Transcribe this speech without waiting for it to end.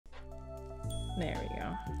There we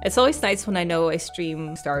go. It's always nice when I know I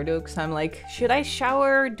stream Stardew because I'm like, should I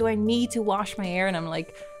shower? Do I need to wash my hair? And I'm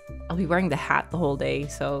like, I'll be wearing the hat the whole day,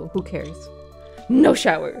 so who cares? No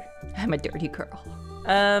shower. I'm a dirty girl.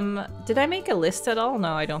 Did I make a list at all?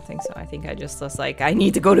 No, I don't think so. I think I just was like, I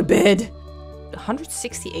need to go to bed.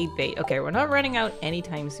 168 bait. Okay, we're not running out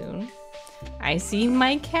anytime soon. I see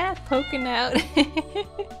my cat poking out.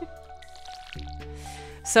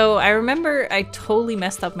 So I remember I totally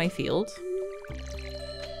messed up my field.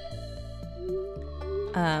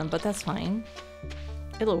 But that's fine.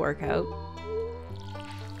 It'll work out.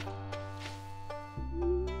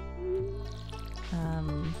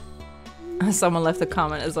 Someone left a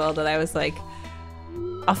comment as well that I was like,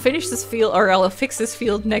 I'll finish this field, or I'll fix this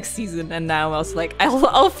field next season, and now I was like,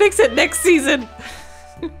 I'll fix it next season.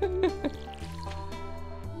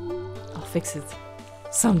 I'll fix it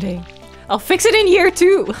someday. I'll fix it in year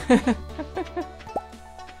 2.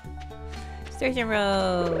 Sturgeon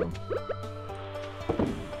row.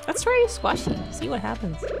 Let's try squashy. See what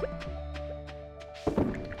happens.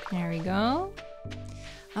 There we go.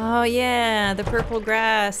 Oh yeah, the purple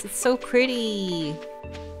grass. It's so pretty.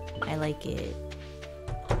 I like it.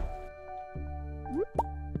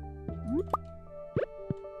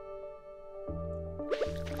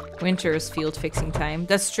 Winter is field fixing time.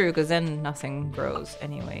 That's true, because then nothing grows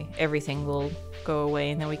anyway. Everything will go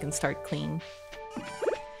away and then we can start clean.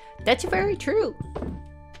 That's very true.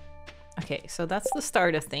 Okay, so that's the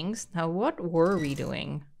start of things. Now what were we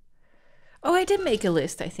doing? Oh, I did make a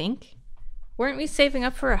list, I think. Weren't we saving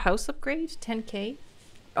up for a house upgrade? 10k?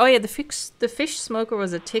 Oh yeah, the fish smoker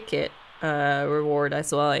was a ticket reward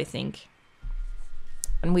as well, I think.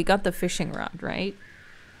 And we got the fishing rod, right?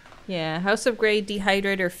 Yeah, house upgrade,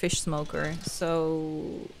 dehydrator, fish smoker.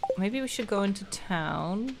 So maybe we should go into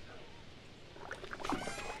town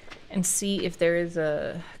and see if there is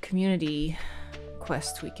a community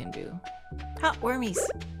quest we can do. Ah, wormies.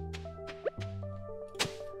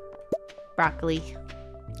 Broccoli.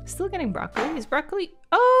 Still getting broccoli. Is broccoli?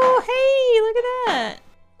 Oh, hey, look at that.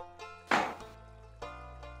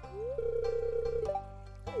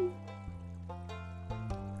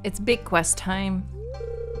 It's big quest time.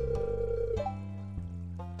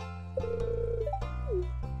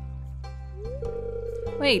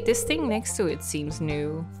 Wait, this thing next to it seems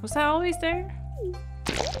new. Was that always there?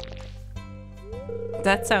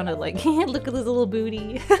 That sounded like, look at this little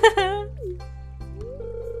booty.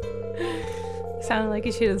 Sounded like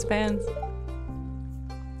he shit his pants.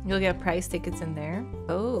 You'll get prize tickets in there.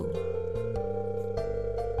 Oh.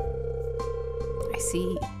 I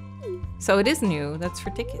see. So it is new. That's for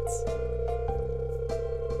tickets.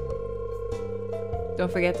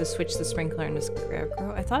 Don't forget to switch the sprinkler and the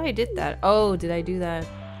scarecrow. I thought I did that. Oh, did I do that?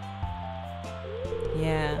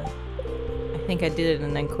 Yeah. I think I did it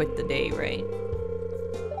and then quit the day, right?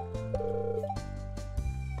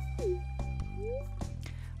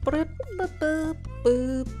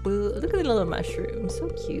 Look at the little mushroom. So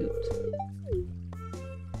cute.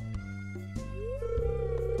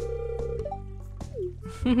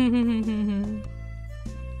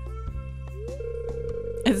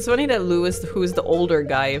 It's funny that Lewis, who is the older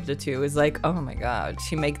guy of the two, is like, oh my god,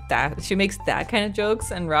 she makes that kind of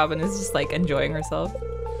jokes, and Robin is just like enjoying herself.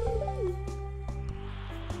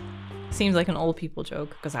 Seems like an old people joke,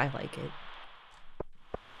 because I like it.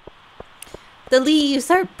 The leaves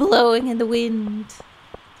are blowing in the wind.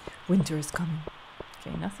 Winter is coming.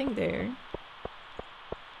 Okay, nothing there.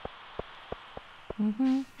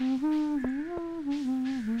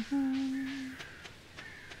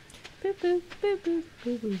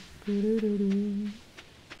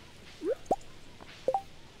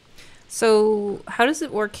 So, how does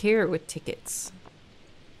it work here with tickets?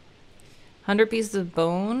 100 pieces of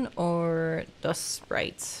bone or dust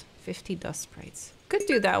sprites? 50 dust sprites. Could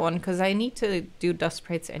do that one because I need to do dust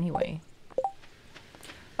sprites anyway.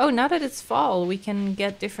 Oh, now that it's fall, we can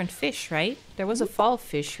get different fish, right? There was a fall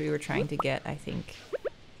fish we were trying to get, I think.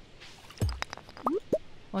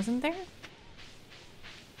 Wasn't there?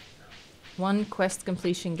 One quest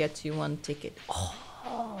completion gets you one ticket.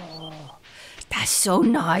 Oh, that's so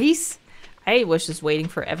nice. I was just waiting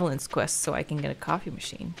for Evelyn's quest so I can get a coffee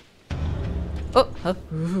machine. Oh,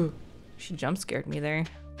 she jump scared me there.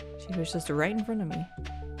 She was just right in front of me.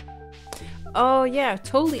 Oh yeah,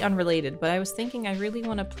 totally unrelated, but I was thinking I really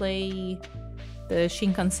want to play the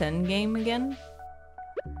Shinkansen game again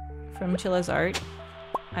from Chilla's Art.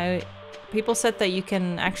 People said that you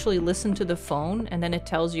can actually listen to the phone and then it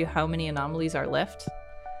tells you how many anomalies are left.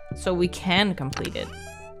 So we can complete it.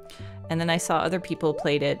 And then I saw other people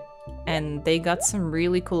played it and they got some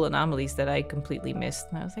really cool anomalies that I completely missed.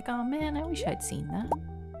 And I was like, oh man, I wish I'd seen that.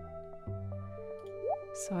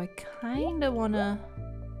 So I kind of want to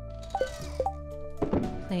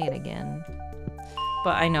play it again.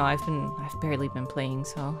 But I know I've barely been playing,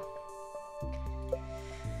 so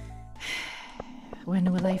when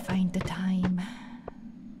will I find the time?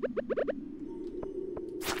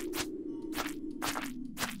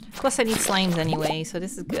 Plus I need slimes anyway, so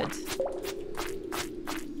this is good.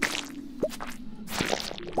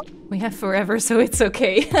 We have forever, so it's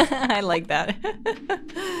okay. I like that.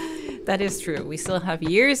 That is true. We still have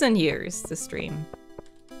years and years to stream.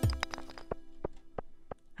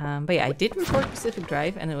 But yeah, I did record Pacific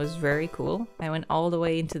Drive and it was very cool. I went all the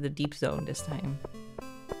way into the deep zone this time.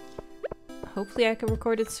 Hopefully I can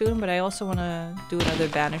record it soon, but I also want to do another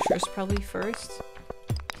Banishers probably first.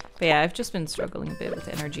 But yeah, I've just been struggling a bit with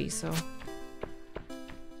energy, so...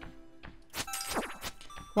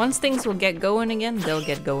 Once things will get going again, they'll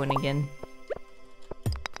get going again.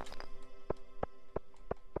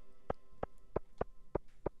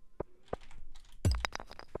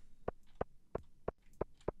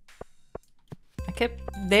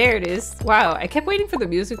 There it is. Wow, I kept waiting for the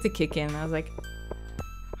music to kick in. I was like,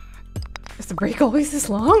 is the break always this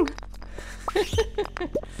long?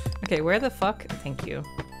 Okay, where the fuck? Thank you.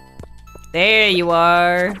 There you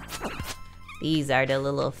are. These are the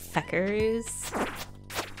little fuckers.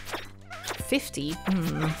 50?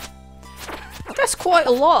 That's quite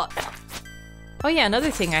a lot. Oh yeah, another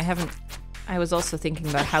thing I was also thinking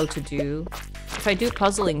about how to do. If I do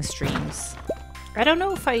puzzling streams, I don't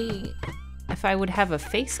know if I would have a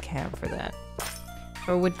face cam for that.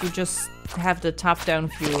 Or would you just have the top-down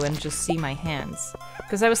view and just see my hands?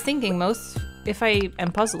 Because I was thinking if I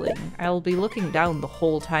am puzzling, I'll be looking down the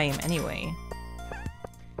whole time anyway.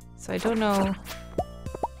 So I don't know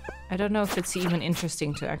if it's even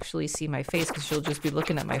interesting to actually see my face, because she'll just be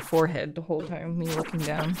looking at my forehead the whole time, me looking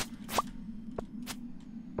down.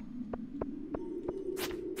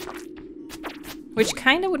 Which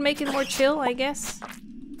kind of would make it more chill, I guess.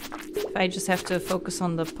 If I just have to focus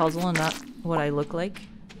on the puzzle and not what I look like.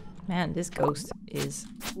 Man, this ghost is...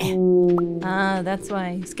 that's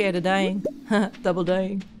why. He's scared of dying. Double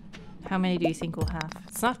dying. How many do you think we'll have?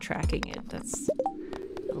 It's not tracking it. That's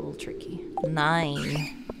a little tricky.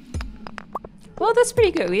 9. Well, that's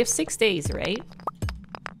pretty good. We have 6 days, right?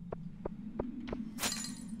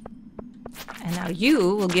 And now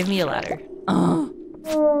you will give me a ladder. Oh.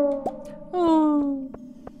 Oh.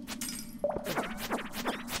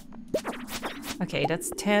 Okay,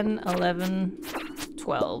 that's 10, 11,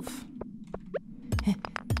 12.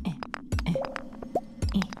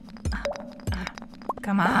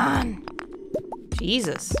 Come on!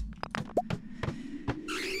 Jesus.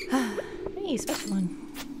 Hey, special one.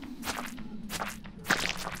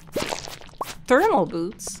 Thermal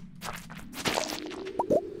boots?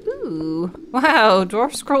 Ooh. Wow,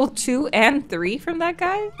 Dwarf Scroll 2 and 3 from that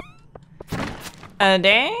guy?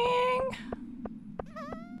 Dang!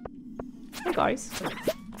 Hey guys.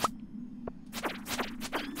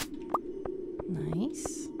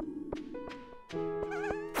 Nice.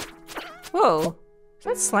 Whoa. Is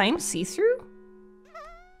that slime see-through?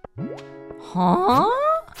 Huh?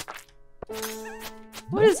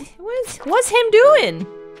 What's him doing?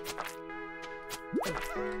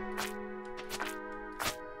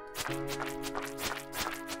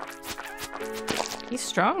 He's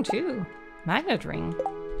strong too. Magnet ring.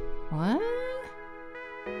 What?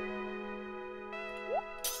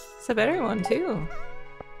 It's a better one too.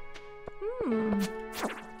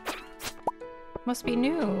 Must be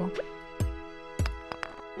new.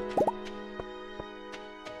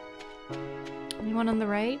 Anyone on the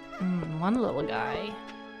right? One little guy.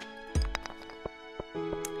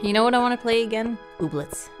 You know what I want to play again?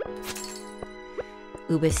 Ooblets.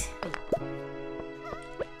 Oobis.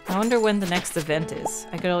 I wonder when the next event is.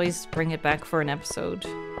 I could always bring it back for an episode.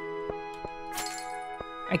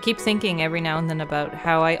 I keep thinking every now and then about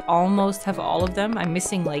how I almost have all of them. I'm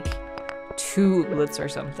missing like 2 ooblets or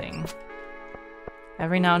something.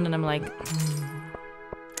 Every now and then I'm like,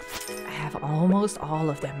 I have almost all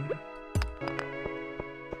of them.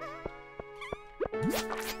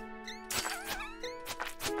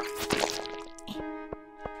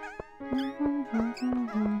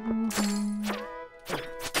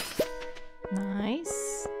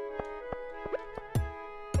 Nice.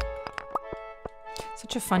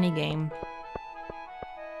 Such a funny game.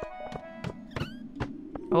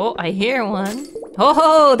 Oh, I hear one.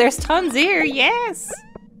 Oh, there's tons here. Yes.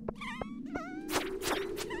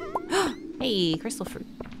 Hey, crystal fruit.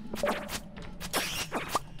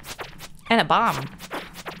 And a bomb.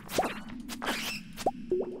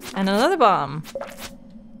 And another bomb.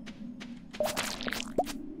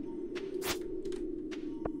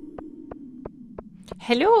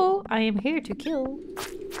 Hello, I am here to kill.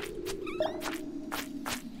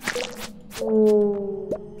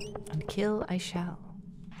 And kill I shall.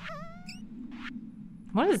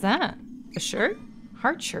 What is that? A shirt?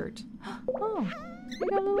 Heart shirt. Oh, we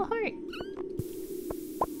got a little heart.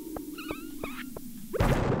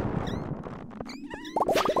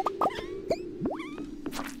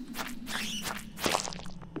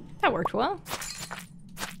 That worked well.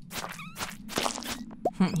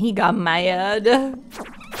 He got mad.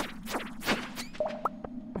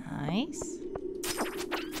 Nice.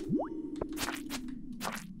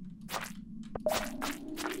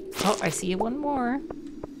 Oh, I see one more.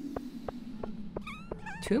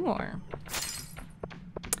 Two more.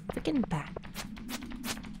 Freaking bat.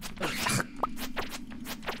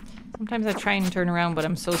 Sometimes I try and turn around, but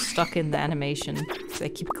I'm so stuck in the animation because I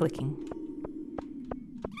keep clicking.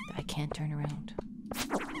 I can't turn around.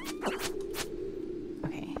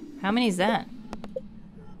 Okay, how many is that?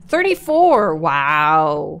 34!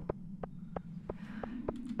 Wow!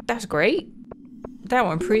 That's great. That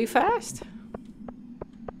went pretty fast.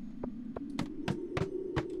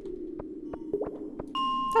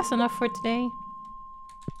 That's enough for today.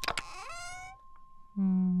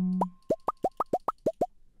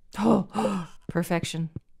 Oh, perfection.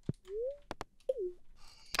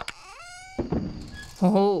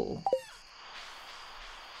 Oh.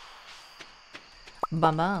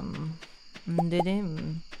 Bum bum.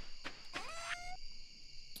 Didim.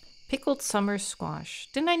 Pickled summer squash.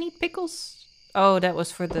 Didn't I need pickles? Oh, that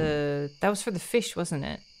was for the fish, wasn't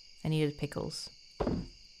it? I needed pickles.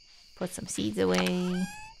 Put some seeds away.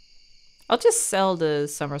 I'll just sell the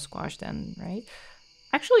summer squash then, right?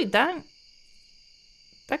 Actually, that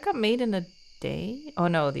got made in a day. Oh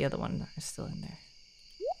no, the other one is still in there.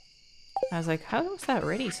 I was like, how was that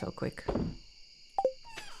ready so quick?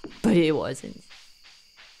 But it wasn't.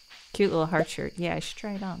 Cute little heart shirt. Yeah, I should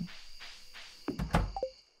try it on.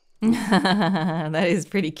 That is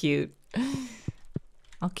pretty cute.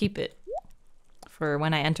 I'll keep it for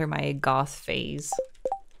when I enter my goth phase.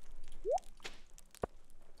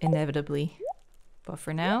 Inevitably. But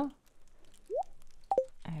for now,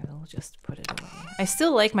 I will just put it away. I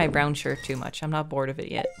still like my brown shirt too much. I'm not bored of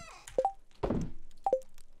it yet.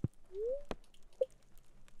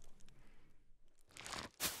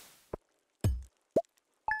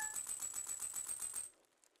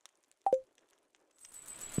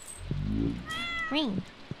 Green.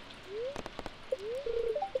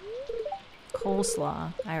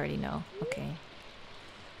 Coleslaw. I already know. Okay.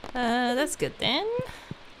 That's good then.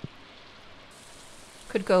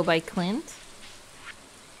 Could go by Clint.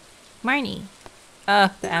 Marnie.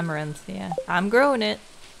 The amaranth, yeah. I'm growing it.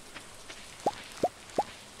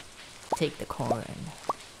 Take the corn.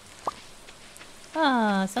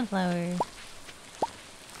 Ah, sunflower.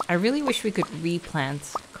 I really wish we could replant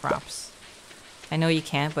crops. I know you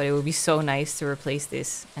can't, but it would be so nice to replace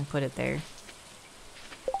this and put it there.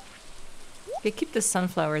 Okay, keep the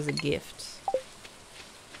sunflower as a gift.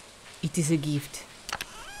 It is a gift.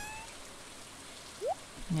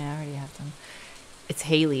 Yeah, I already have them. It's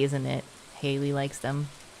Haley, isn't it? Haley likes them.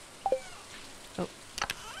 Oh.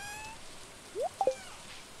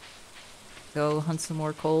 Go hunt some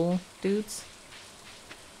more coal, dudes.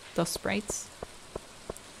 Dust sprites.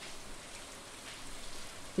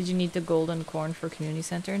 Did you need the golden corn for community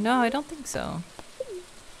center? No, I don't think so.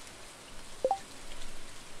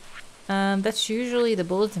 That's usually the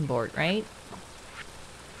bulletin board, right?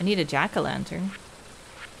 I need a jack-o'-lantern.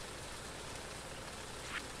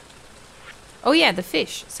 Oh yeah, the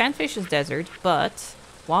fish. Sandfish is desert, but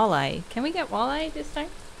walleye. Can we get walleye this time?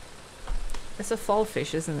 It's a fall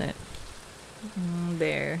fish, isn't it?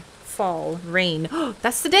 There. Fall. Rain.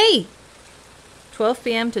 That's the day! 12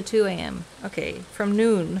 p.m. to 2 a.m. Okay, from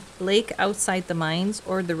noon, lake outside the mines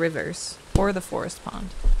or the rivers or the forest pond.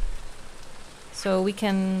 So we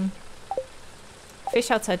can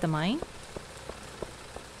fish outside the mine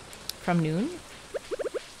from noon.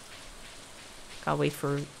 I'll wait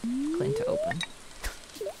for Clint to open.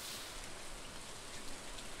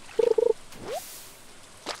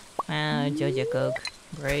 Ah, Joja Coke.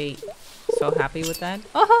 Great. So happy with that.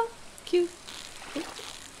 Oh, cute.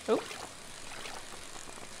 Oh.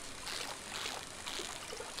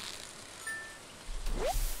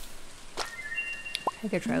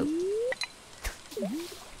 Take a trout.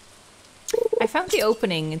 I found the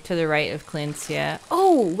opening to the right of Clint's, yeah.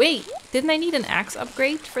 Oh, wait! Didn't I need an axe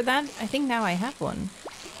upgrade for that? I think now I have one.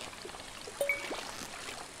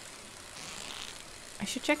 I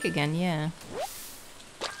should check again, yeah.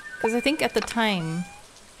 Because I think at the time...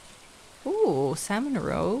 Ooh, salmon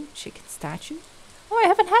roe, chicken statue. Oh, I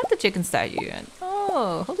haven't had the chicken statue yet.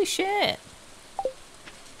 Oh, holy shit.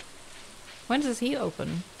 When does he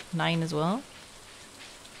open? 9 as well?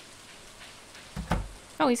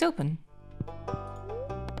 Oh, he's open.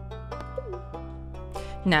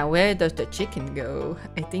 Now, where does the chicken go?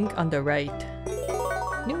 I think on the right.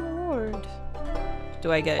 New reward.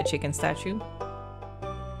 Do I get a chicken statue?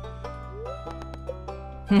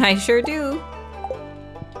 I sure do.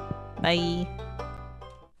 Bye.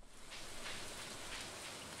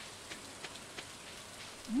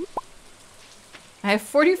 I have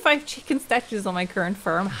 45 chicken statues on my current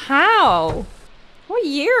farm. How? What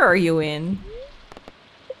year are you in?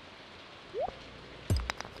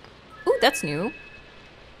 Ooh, that's new.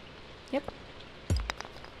 Yep.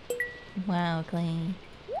 Wow, Clay.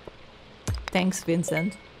 Thanks,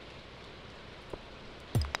 Vincent.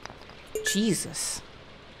 Jesus.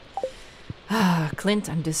 Ah, Clint,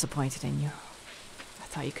 I'm disappointed in you. I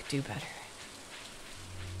thought you could do better.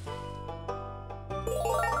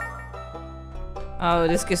 Oh,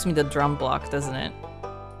 this gives me the drum block, doesn't it?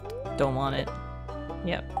 Don't want it.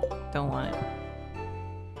 Yep, don't want it.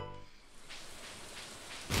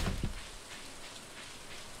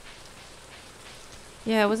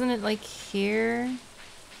 Yeah, wasn't it like here?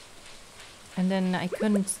 And then I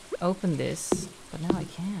couldn't open this, but now I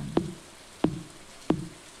can.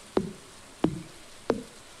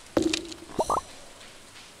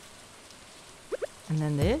 And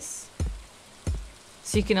then this?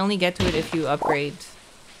 So you can only get to it if you upgrade.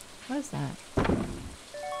 What is that?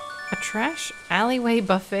 A trash alleyway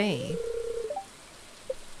buffet.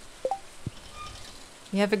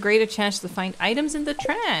 You have a greater chance to find items in the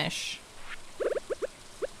trash.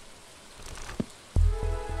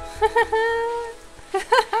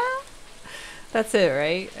 That's it,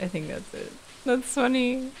 right? I think that's it. That's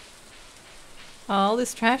funny. Oh, all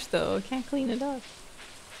this trash though. I can't clean it up.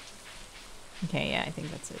 Okay, yeah, I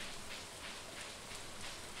think that's it.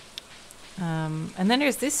 And then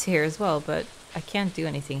there's this here as well, but I can't do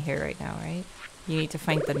anything here right now, right? You need to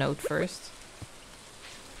find the note first.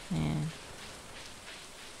 Yeah.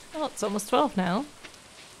 Well, it's almost 12 now.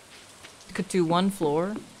 You could do one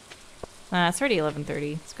floor. It's already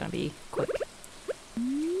 11:30. It's gonna be quick.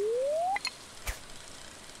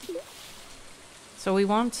 So we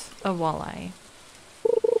want a walleye.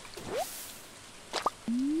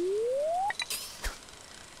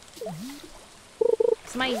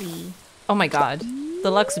 Smiley. Oh my god.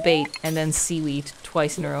 Deluxe bait and then seaweed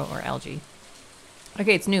twice in a row or algae.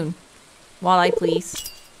 Okay, it's noon. Walleye, please.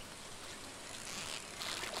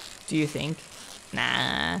 Do you think?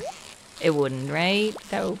 Nah. It wouldn't, right?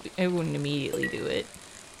 It wouldn't immediately do it.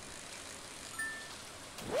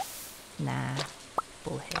 Nah.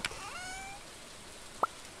 Bullhead.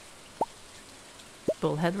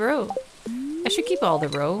 Bullhead roe. I should keep all the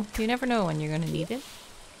roe. You never know when you're gonna need it.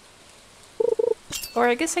 Or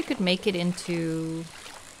I guess I could make it into...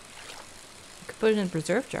 I could put it in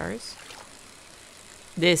preserve jars.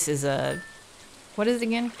 This is a... What is it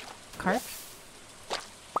again? Carp?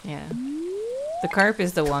 Yeah. The carp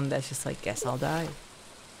is the one that's just like, guess I'll die.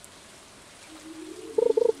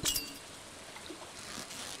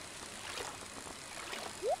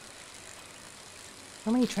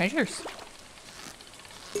 How many treasures?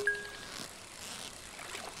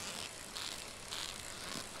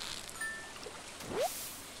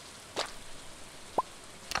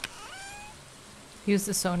 Use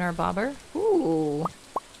the sonar bobber. Ooh.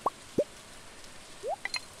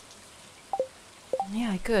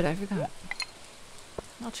 Yeah, I could. I forgot.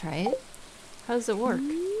 I'll try it. How does it work?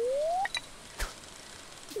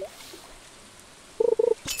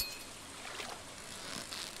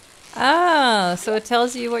 Oh, so it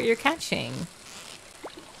tells you what you're catching.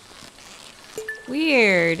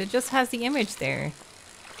 Weird. It just has the image there.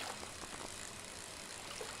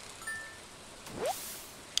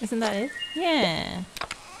 Isn't that it? Yeah.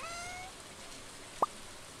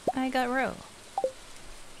 I got roe.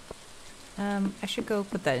 I should go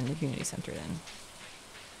put that in the community center then.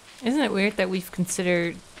 Isn't it weird that we've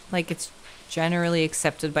considered, like, it's generally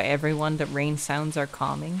accepted by everyone that rain sounds are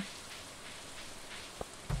calming?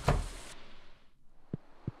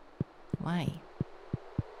 Why?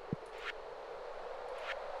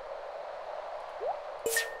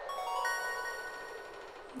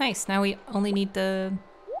 Nice, now we only need the...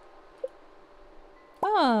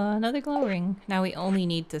 Oh, another glow ring. Now we only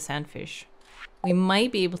need the sandfish. We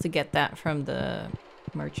might be able to get that from the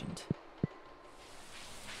merchant.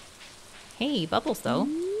 Hey, bubbles though.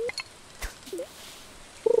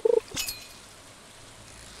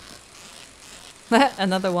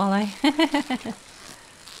 Another walleye.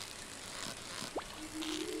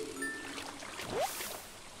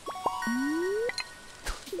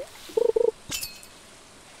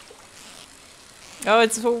 Oh,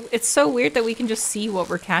 it's so weird that we can just see what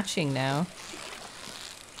we're catching now.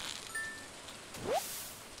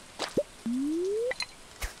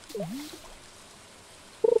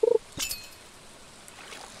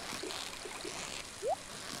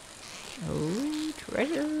 Oh,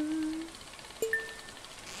 treasure.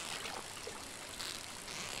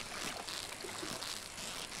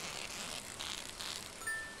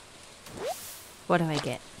 What do I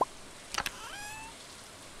get?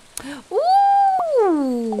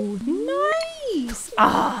 Ooh, nice!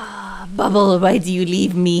 Ah, Bubble, why do you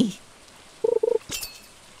leave me?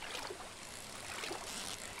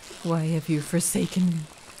 Why have you forsaken me?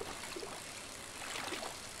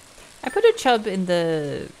 I put a chub in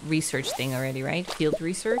the research thing already, right? Field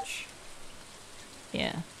research?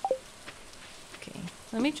 Yeah. Okay.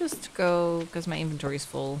 Let me just go, because my inventory's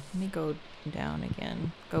full. Let me go down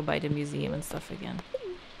again. Go by the museum and stuff again.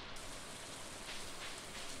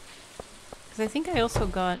 Because I think I also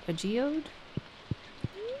got a geode.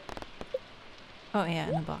 Oh yeah,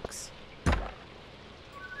 in a box.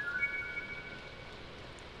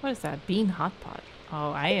 What is that? Bean hot pot.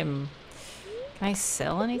 Oh, I am... Can I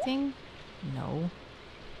sell anything? No.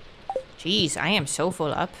 Jeez, I am so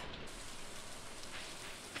full up.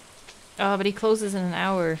 Oh, but he closes in an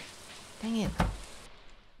hour. Dang it.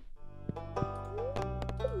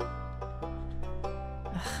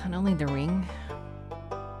 Ugh, and only the ring.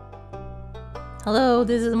 Hello,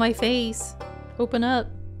 this is my face. Open up.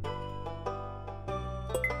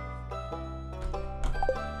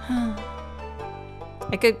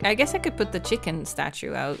 I guess I could put the chicken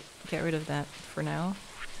statue out. Get rid of that for now.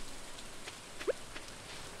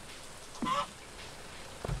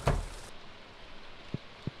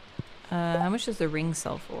 How much does the ring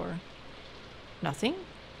sell for? Nothing?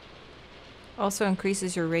 Also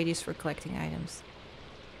increases your radius for collecting items.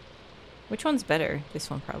 Which one's better? This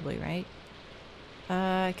one probably, right?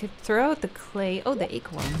 I could throw out the clay. Oh, the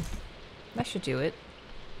acorn. That should do it.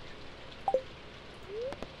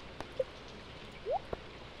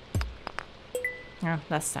 Oh,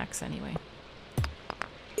 that stacks anyway.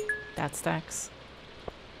 That stacks.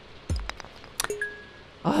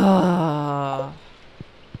 Oh,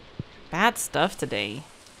 bad stuff today.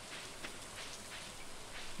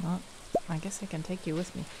 Well, I guess I can take you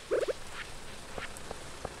with me.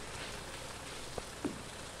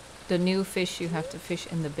 The new fish you have to fish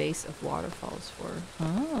in the base of waterfalls for.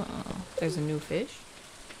 Oh, there's a new fish.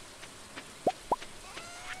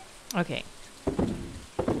 Okay.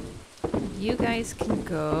 You guys can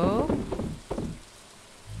go.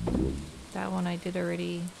 That one I did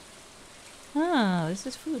already. Ah, this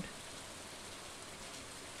is food.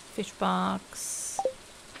 Fish box.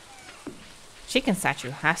 Chicken statue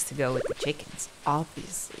has to go with the chickens,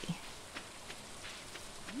 obviously.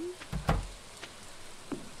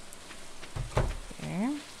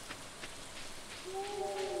 There.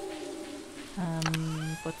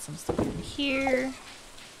 Put some stuff in here.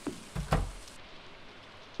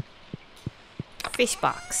 Fish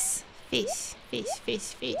box. Fish, fish,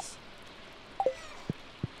 fish, fish.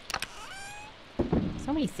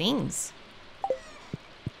 So many things.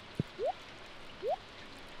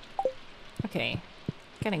 Okay.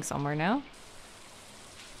 Getting somewhere now.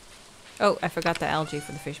 Oh, I forgot the algae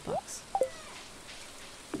for the fish box.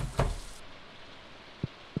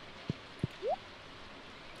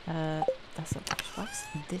 That's not the fish box.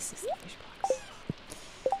 This is the fish box.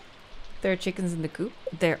 There are chickens in the coop.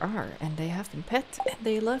 There are, and they have been pet, and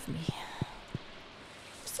they love me.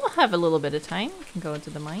 Still have a little bit of time. We can go into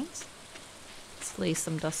the mines. Slay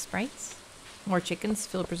some dust sprites. More chickens,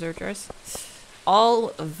 fill preserve jars.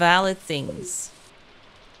 All valid things.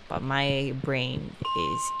 But my brain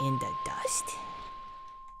is in the dust.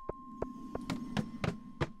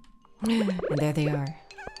 And there they are.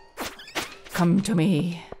 Come to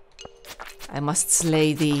me. I must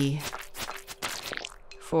slay thee.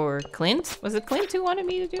 For Clint? Was it Clint who wanted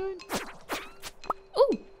me to do it?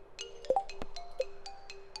 Ooh!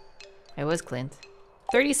 It was Clint.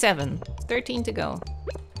 37. 13 to go.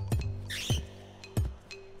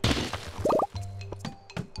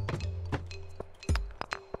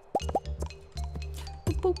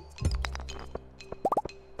 Boop, boop.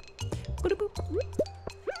 Boop, boop.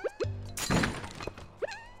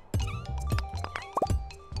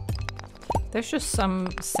 There's just some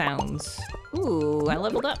sounds. Ooh, I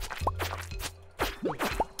leveled up.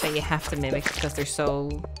 That you have to mimic because they're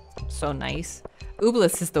so nice.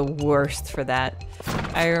 Ooblis is the worst for that.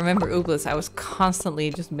 I remember Ooblis, I was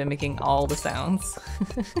constantly just mimicking all the sounds.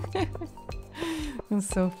 It was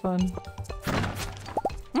so fun.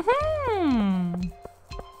 Mm-hmm.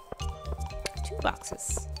 2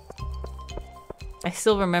 boxes. I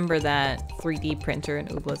still remember that 3D printer in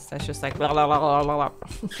Ooblets that's just like blah, blah, blah, blah, blah,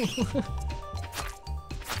 blah.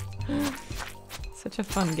 Such a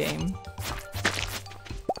fun game.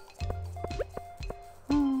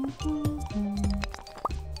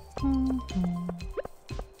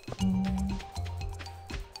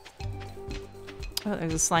 Oh,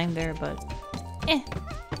 there's a slime there, but eh.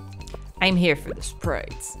 I'm here for the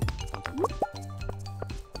sprites.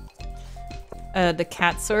 The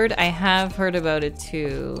cat sword, I have heard about it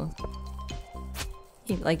too.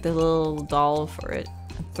 You like the little doll for it.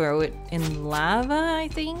 Throw it in lava, I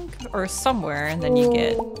think? Or somewhere, and then you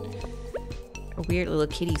get a weird little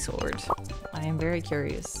kitty sword. I am very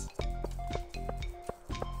curious.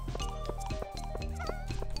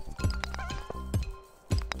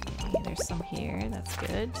 Okay, there's some here, that's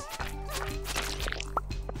good.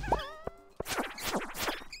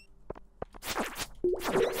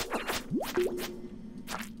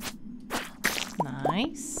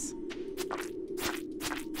 Nice.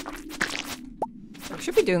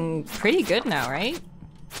 Should be doing pretty good now, right?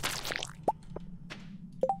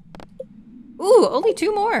 Ooh, only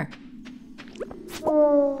 2 more.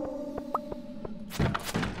 Whoa.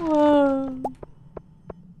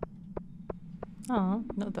 Oh,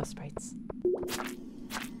 no dust sprites.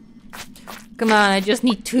 Come on, I just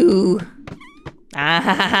need 2.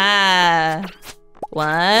 Ah,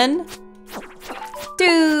 1,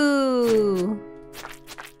 2.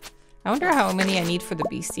 I wonder how many I need for the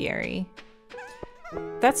bestiary.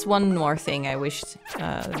 That's one more thing I wished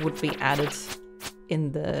would be added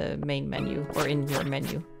in the main menu, or in your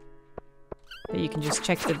menu. That you can just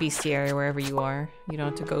check the bestiary wherever you are. You don't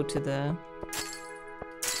have to go to the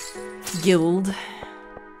guild.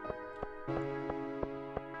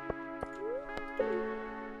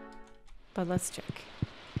 But let's check.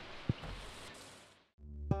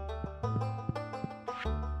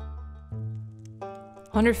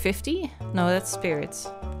 $150? No, that's spirits.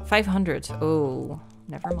 500. Oh,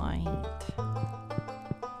 never mind.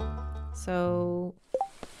 So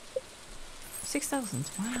 6,000.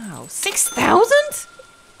 Wow, 6,000?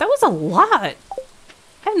 That was a lot.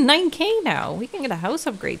 I have 9K now. We can get a house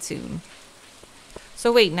upgrade soon.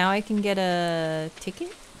 So wait, now I can get a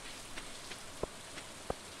ticket?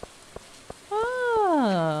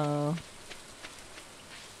 Oh.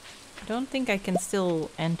 I don't think I can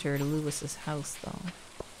still enter Lewis's house though.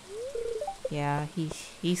 Yeah,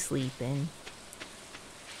 he's sleeping.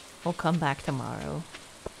 We'll come back tomorrow.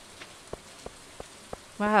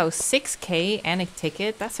 Wow, 6K and a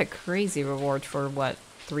ticket? That's a crazy reward for what,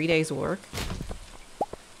 3 days work?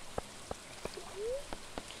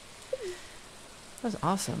 That was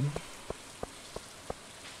awesome.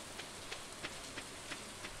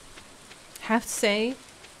 Have to say,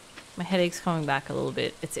 my headache's coming back a little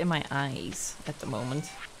bit. It's in my eyes at the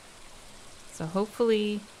moment. So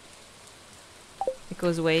hopefully it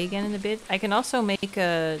goes away again in a bit. I can also make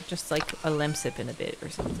just like a lemsip in a bit or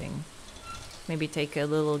something. Maybe take a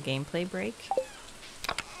little gameplay break.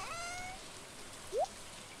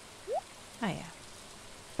 Oh yeah.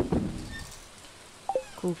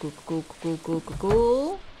 Cool, cool, cool, cool, cool, cool,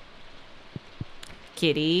 cool.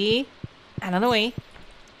 Kitty. Out of the way.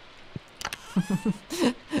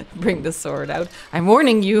 Bring the sword out. I'm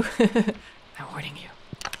warning you. I'm warning you.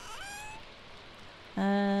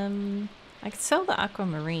 I could sell the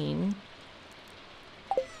aquamarine.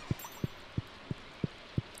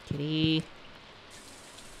 Kitty.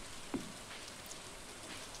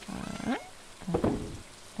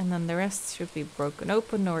 And then the rest should be broken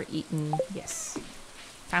open or eaten. Yes.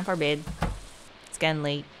 Time for bed. It's getting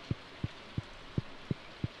late.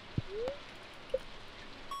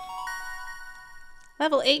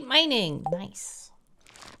 Level 8 mining. Nice.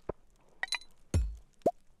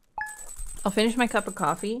 I'll finish my cup of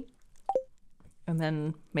coffee and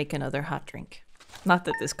then make another hot drink. Not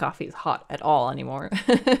that this coffee is hot at all anymore.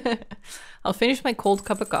 I'll finish my cold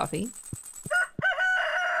cup of coffee.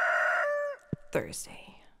 Thursday.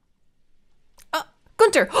 Oh,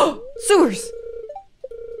 Gunter! Sewers!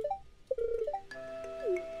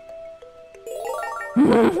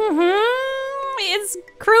 It's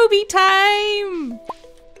Kroby time!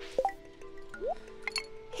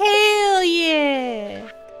 Hell yeah!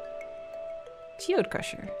 Geode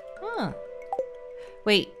Crusher. Huh.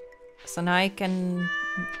 Wait, so now I can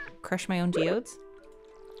crush my own geodes?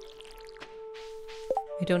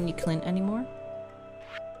 I don't need Clint anymore?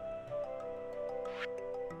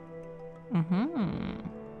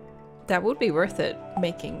 That would be worth it,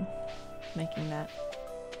 making that.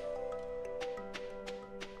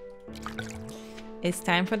 It's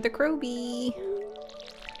time for the Kroby.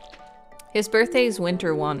 His birthday is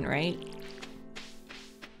winter 1, right?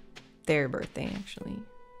 their birthday, actually.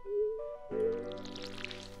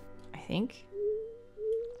 I think.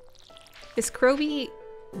 Is Kroby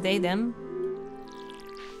they, them?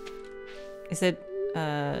 Is it,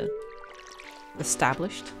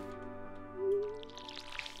 established?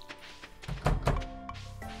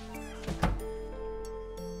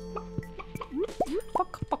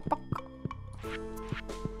 Fuck, fuck, fuck.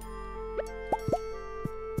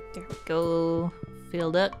 There we go.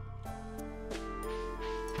 Filled up.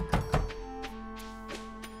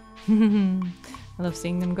 I love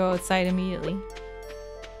seeing them go outside immediately.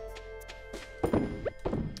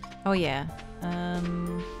 Oh yeah.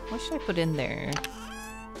 What should I put in there?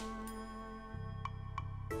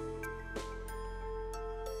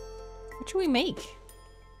 What should we make?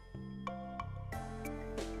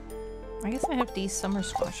 I guess I have these summer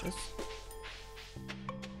squashes.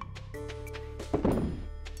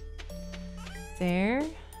 There.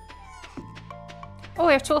 Oh,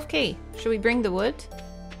 I have 12k. Should we bring the wood?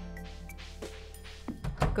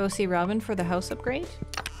 Go see Robin for the house upgrade?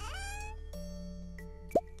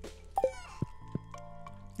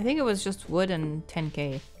 I think it was just wood and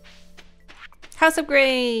 10k. House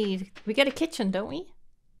upgrade! We get a kitchen, don't we?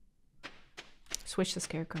 Switch the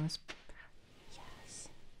scarecrows. Yes.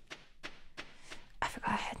 I forgot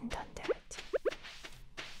I hadn't done that.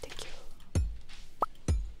 Thank you.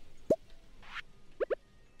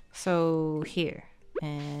 So here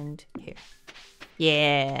and here.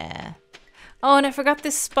 Yeah. Oh, and I forgot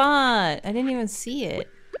this spot. I didn't even see it.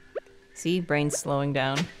 See, brain slowing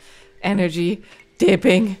down. Energy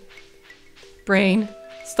dipping. Brain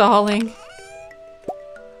stalling.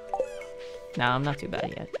 No, I'm not too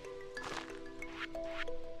bad yet.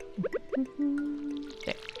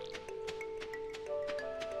 There.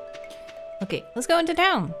 Okay, let's go into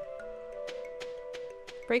town.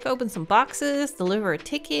 Break open some boxes, deliver a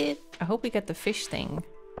ticket. I hope we get the fish thing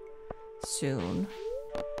soon.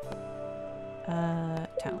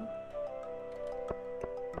 Town.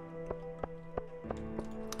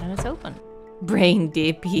 And it's open. Brain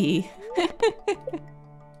dippy.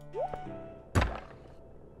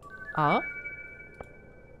 Oh.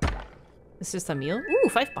 It's just a meal? Ooh,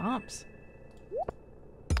 5 bombs.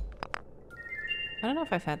 I don't know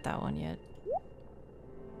if I've had that one yet.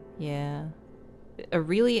 Yeah. A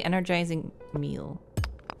really energizing meal.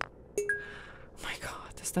 Oh my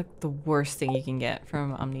god, that's like the worst thing you can get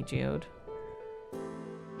from Omnigeode.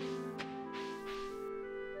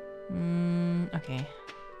 Okay.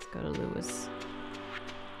 Let's go to Lewis.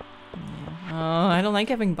 Yeah. Oh, I don't like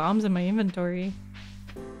having bombs in my inventory.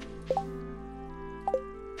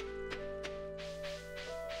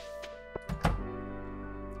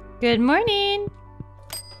 Good morning!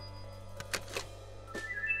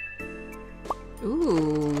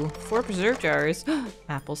 Ooh, 4 preserve jars.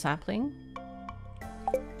 Apple sapling.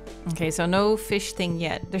 Okay, so no fish thing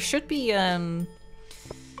yet. There should be,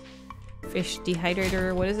 fish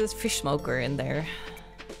dehydrator, what is this? Fish smoker in there.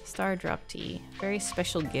 Star drop tea. Very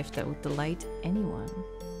special gift that would delight anyone.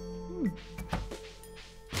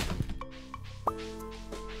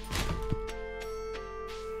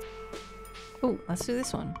 Oh, let's do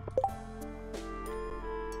this one.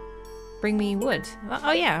 Bring me wood.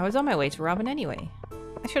 Oh yeah, I was on my way to Robin anyway.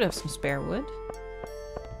 I should have some spare wood.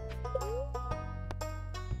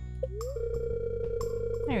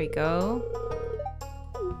 There we go.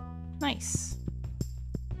 Nice.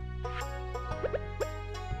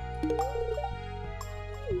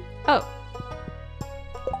 Oh.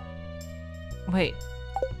 Wait.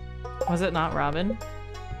 Was it not Robin?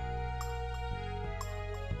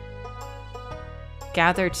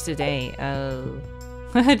 Gathered today. Oh.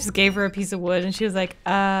 I just gave her a piece of wood and she was like,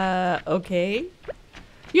 okay.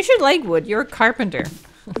 You should like wood. You're a carpenter.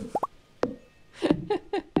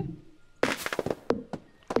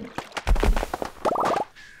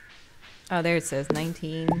 Oh, there it says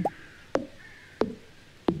 19.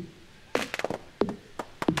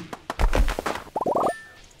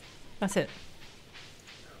 That's it.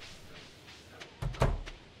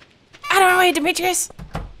 Out of my way, Demetrius!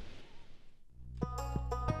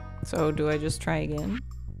 So, do I just try again?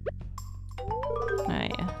 Oh,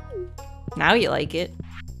 yeah. Now you like it.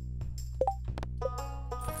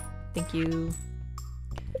 Thank you.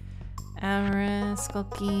 Amara,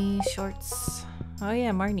 Skulky, Shorts. Oh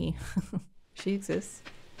yeah, Marnie. She exists.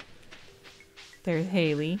 There's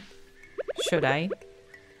Haley. Should I?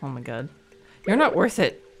 Oh my god. You're not worth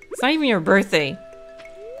it. It's not even your birthday.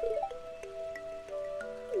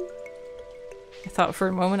 I thought for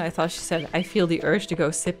a moment, I thought she said, I feel the urge to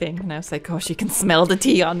go sipping. And I was like, oh, she can smell the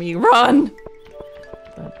tea on me. Run!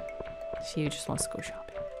 But she just wants to go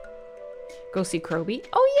shopping. Go see Kroby.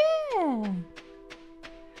 Oh yeah!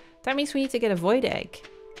 That means we need to get a void egg.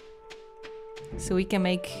 So we can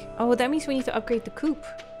make... Oh, that means we need to upgrade the coop.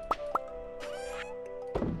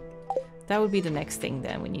 That would be the next thing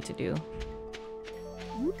then we need to do.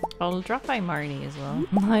 I'll drop by Marnie as well.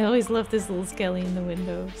 I always love this little skelly in the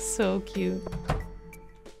window. So cute.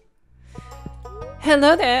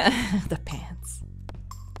 Hello there! The pants.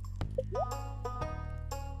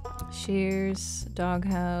 Shears,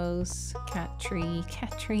 doghouse, cat tree.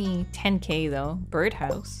 Cat tree, 10k though.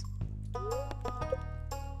 Birdhouse.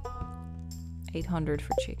 800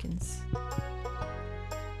 for chickens.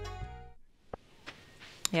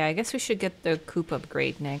 Yeah, I guess we should get the coop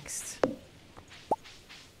upgrade next.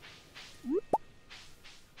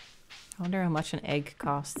 I wonder how much an egg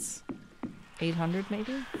costs. 800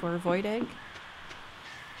 maybe for a void egg?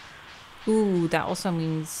 Ooh, that also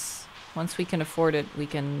means once we can afford it, we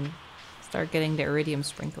can start getting the iridium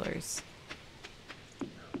sprinklers.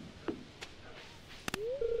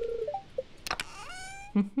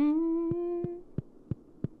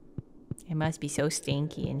 It must be so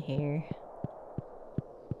stinky in here.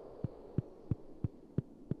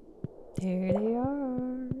 There they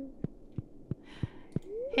are.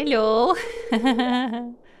 Hello.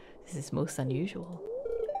 This is most unusual.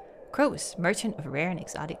 Crows, merchant of rare and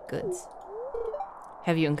exotic goods.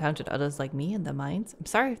 Have you encountered others like me in the mines? I'm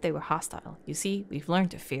sorry if they were hostile. You see, we've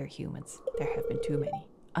learned to fear humans. There have been too many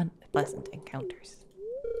unpleasant encounters.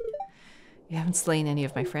 You haven't slain any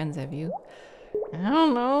of my friends, have you? I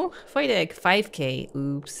don't know. Void egg, 5k.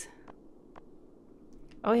 Oops.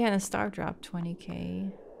 Oh yeah, and a star drop,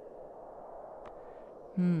 20k.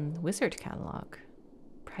 Wizard catalog.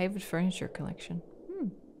 Private furniture collection.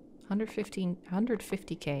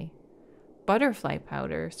 150k. Butterfly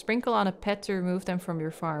powder. Sprinkle on a pet to remove them from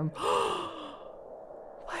your farm.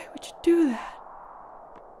 Why would you do that?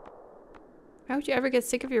 How would you ever get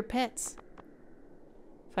sick of your pets?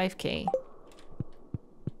 5k.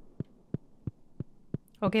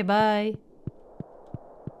 Okay, bye.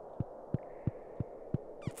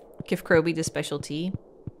 Give Kroby the special tea.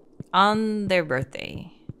 On their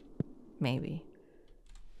birthday. Maybe.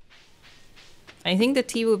 I think the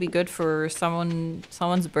tea will be good for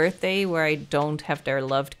someone's birthday where I don't have their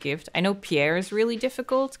loved gift. I know Pierre is really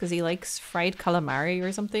difficult because he likes fried calamari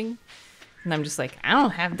or something. And I'm just like, I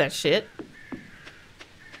don't have that shit.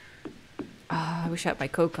 I wish I had my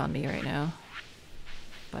Coke on me right now.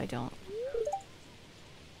 But I don't.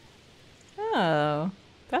 Oh,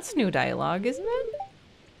 that's new dialogue, isn't it?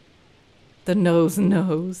 The nose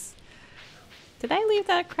knows. Did I leave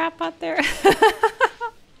that crap out there?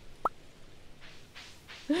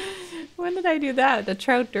 When did I do that? The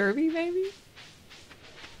trout derby, maybe?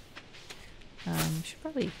 Should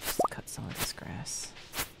probably just cut some of this grass.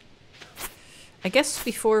 I guess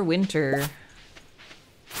before winter,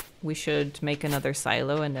 we should make another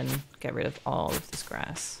silo and then get rid of all of this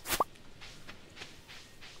grass.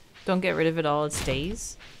 Don't get rid of it all, it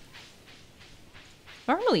stays.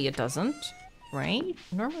 Normally it doesn't, right?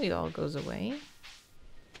 Normally it all goes away.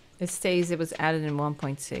 It stays, it was added in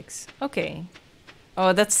 1.6. Okay.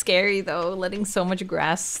 Oh, that's scary though, letting so much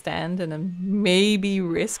grass stand and then maybe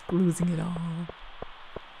risk losing it all.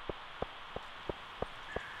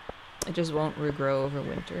 It just won't regrow over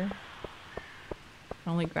winter.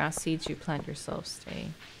 Only grass seeds you plant yourself stay.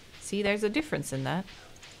 See, there's a difference in that.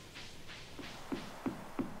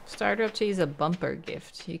 Starter tea is a bumper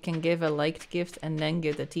gift. You can give a liked gift and then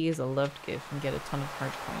give the tea as a loved gift and get a ton of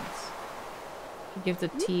heart points. If you give the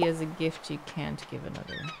tea as a gift, you can't give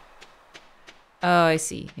another. Oh, I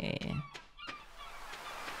see. Yeah, yeah.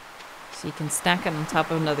 So you can stack it on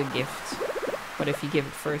top of another gift. But if you give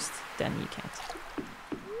it first, then you can't.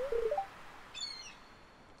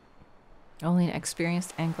 Only an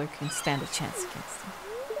experienced angler can stand a chance against them.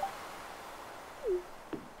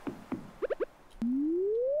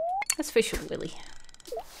 Let's fish with Willy.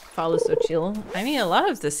 Fall is so chill. I mean, a lot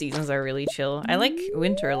of the seasons are really chill. I like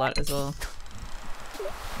winter a lot as well.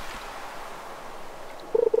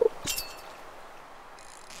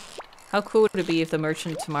 How cool would it be if the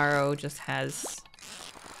merchant tomorrow just has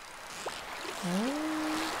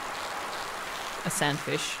a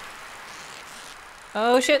sandfish?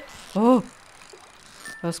 Oh shit! Oh!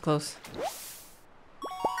 That was close.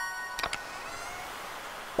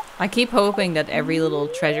 I keep hoping that every little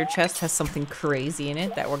treasure chest has something crazy in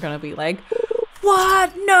it that we're gonna be like,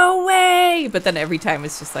 what? No way! But then every time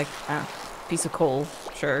it's just like, ah, piece of coal,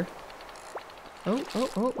 sure. Oh, oh,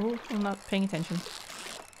 oh, oh, I'm not paying attention.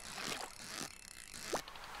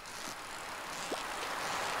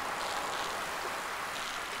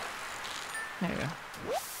 There we go.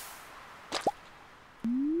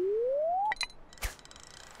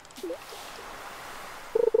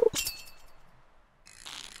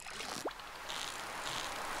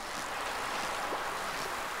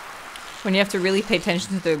 When you have to really pay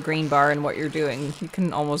attention to the green bar and what you're doing, you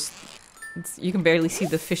can almost... you can barely see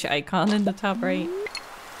the fish icon in the top right.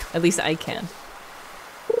 At least I can.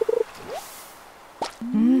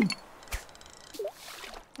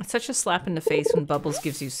 It's such a slap in the face when Bubbles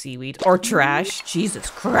gives you seaweed. Or trash. Jesus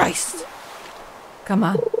Christ. Come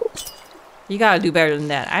on. You gotta do better than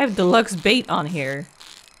that. I have deluxe bait on here.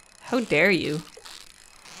 How dare you?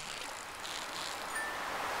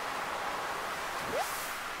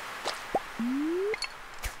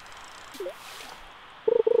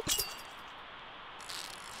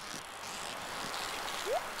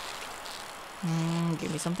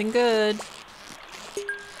 Give me something good.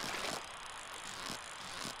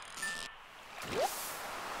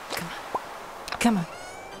 Come on.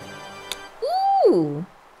 Ooh!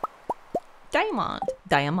 Diamond.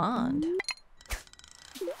 Diamond.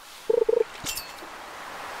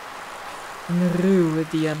 Rue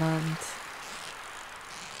diamond.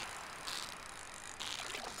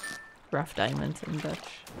 Rough diamond in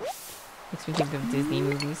Dutch. Makes me think of Disney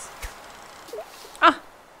movies. Ah!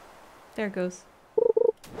 There it goes.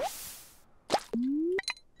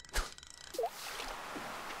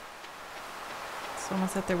 Someone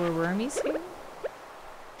said there were wormies here?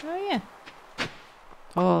 Oh yeah.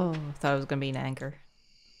 Oh, I thought it was gonna be an anchor.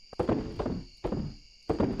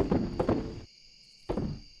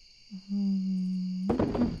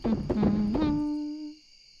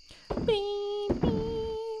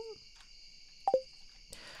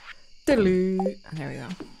 There we go.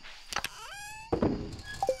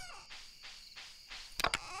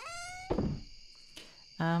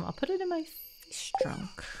 I'll put it in my fish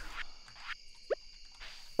trunk.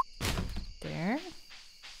 There.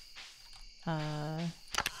 That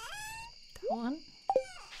one.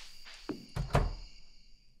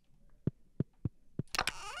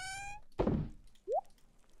 I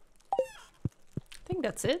think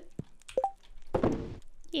that's it.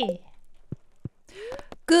 Yeah.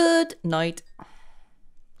 Good night.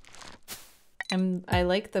 I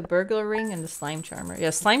like the burglar ring and the slime charmer. Yeah,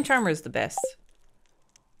 slime charmer is the best.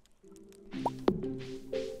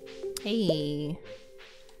 Hey.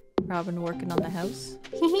 Robin working on the house.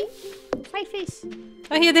 Hi, face.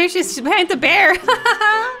 Oh yeah, there she's behind the bear.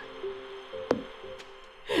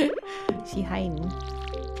 She hiding.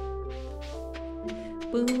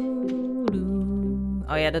 Boo-doo.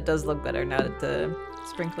 Oh yeah, that does look better now that the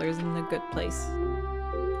sprinkler's in a good place.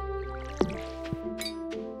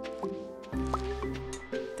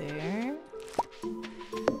 There.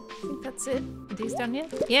 I think that's it. Are these done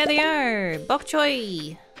yet? Yeah, they are. Bok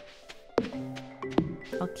choy.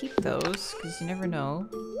 I'll keep those, because you never know.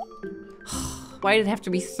 Why did it have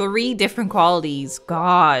to be 3 different qualities?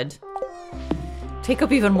 God. Take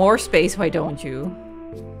up even more space, why don't you?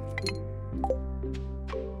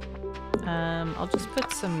 I'll just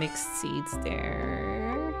put some mixed seeds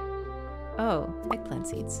there. Oh, eggplant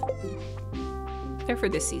seeds. They're for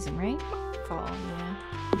this season, right? Fall, yeah.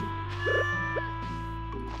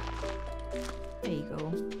 There you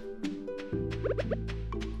go.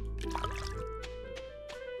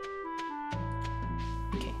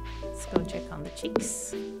 Go check on the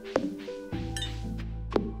cheeks.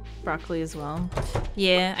 Broccoli as well.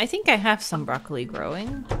 Yeah, I think I have some broccoli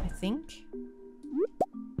growing. I think.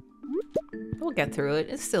 We'll get through it.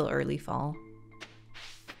 It's still early fall.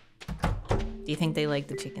 Do you think they like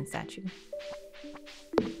the chicken statue?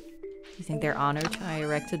 Do you think they're honored? I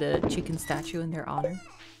erected a chicken statue in their honor.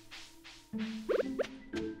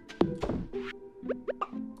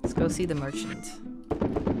 Let's go see the merchant.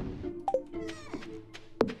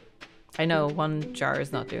 I know, 1 jar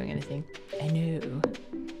is not doing anything. I know.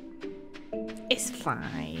 It's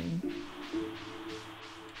fine.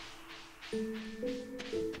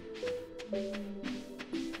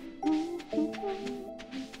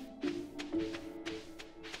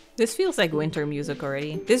 This feels like winter music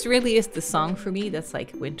already. This really is the song for me that's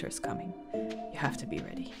like, winter's coming. You have to be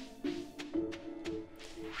ready.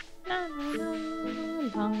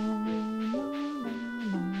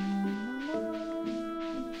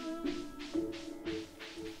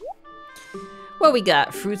 What we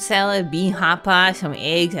got? Fruit salad, bean hot pot, some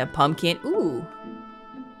eggs, and pumpkin. Ooh.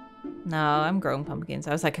 No, I'm growing pumpkins.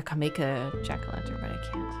 I was like, I can make a jack-o'-lantern, but I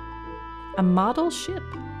can't. A model ship.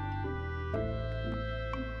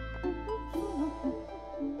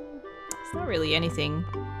 It's not really anything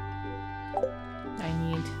I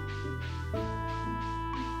need.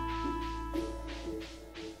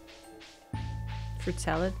 Fruit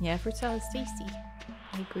salad? Yeah, fruit salad's tasty.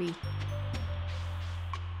 I agree.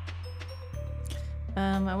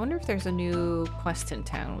 I wonder if there's a new quest in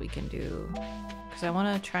town we can do. Because I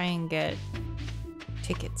want to try and get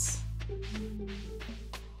tickets.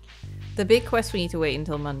 The big quest we need to wait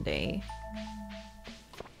until Monday.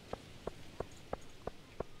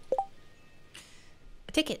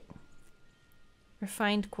 A ticket.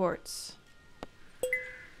 Refined quartz.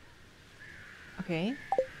 Okay.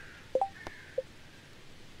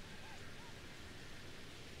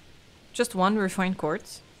 Just one refined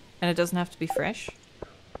quartz, and it doesn't have to be fresh,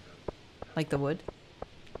 like the wood.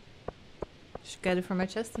 Just get it from my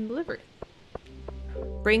chest and deliver it.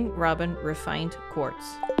 Bring Robin refined quartz.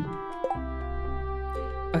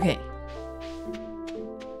 Okay.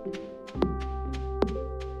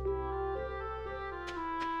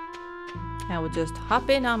 I will just hop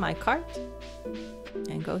in on my cart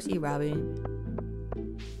and go see Robin.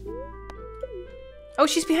 Oh,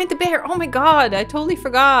 she's behind the bear! Oh my god, I totally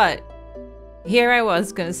forgot! Here I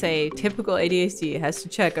was gonna say, typical ADHD has to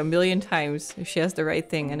check a million times if she has the right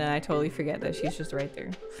thing, and then I totally forget that she's just right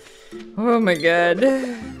there. Oh my god.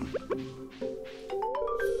 There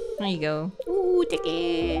you go. Ooh,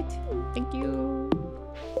 ticket! Thank you.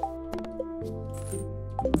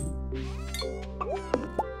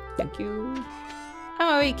 Thank you.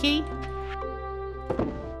 Oh, wait, key.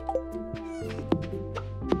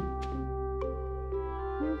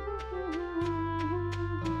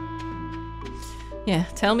 Yeah,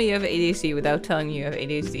 tell me you have ADHD without telling you have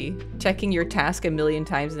ADHD. Checking your task a million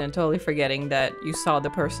times and then totally forgetting that you saw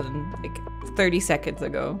the person like 30 seconds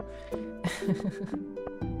ago.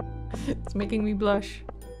 It's making me blush.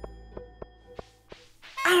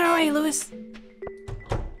 Out of the way, Lewis!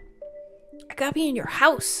 I gotta be in your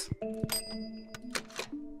house!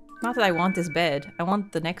 Not that I want this bed, I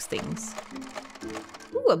want the next things.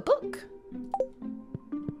 Ooh, a book!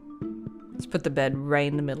 Let's put the bed right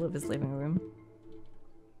in the middle of his living room.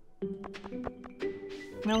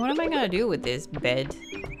 Now what am I gonna do with this bed?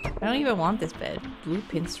 I don't even want this bed. Blue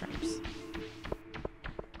pinstripes.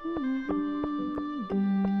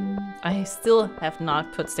 I still have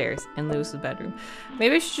not put stairs in Lewis's bedroom.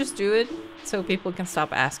 Maybe I should just do it so people can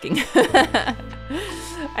stop asking.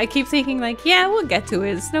 I keep thinking like, yeah, we'll get to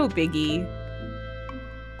it. It's no biggie.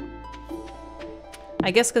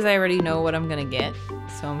 I guess because I already know what I'm gonna get.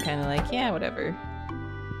 So I'm kind of like, yeah, whatever.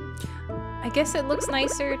 I guess it looks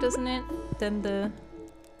nicer, doesn't it, than the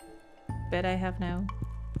bed I have now.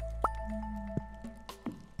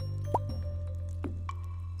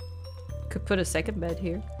 Could put a second bed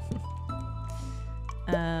here.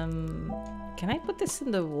 Can I put this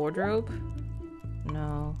in the wardrobe?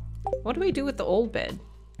 No. What do we do with the old bed?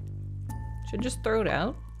 Should just throw it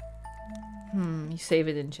out? You save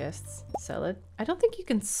it in chests. Sell it. I don't think you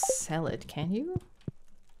can sell it, can you?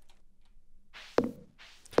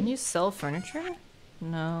 Can you sell furniture?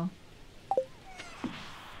 No.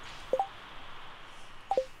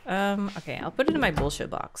 Okay, I'll put it in my bullshit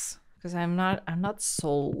box. Because I'm not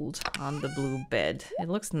sold on the blue bed. It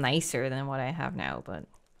looks nicer than what I have now, but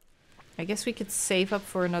I guess we could save up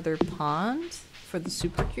for another pond for the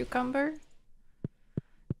super cucumber.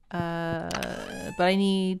 But I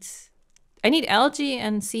need algae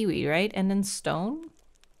and seaweed, right? And then stone.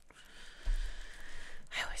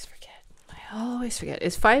 I always forget.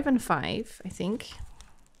 It's 5 and 5, I think.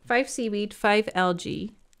 5 seaweed, 5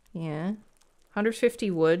 algae. Yeah.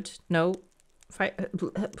 150 wood. No.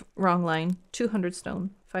 Wrong line. 200 stone.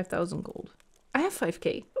 5,000 gold. I have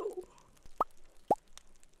 5k.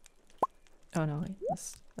 Oh no, wait.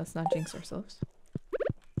 Let's not jinx ourselves.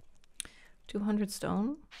 200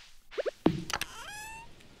 stone.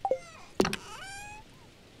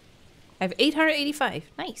 I have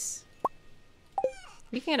 885. Nice.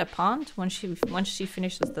 We can get a pond once she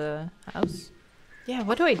finishes the house. Yeah,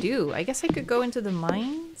 what do? I guess I could go into the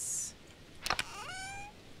mines.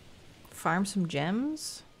 Farm some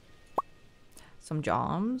gems. Some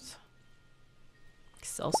joms.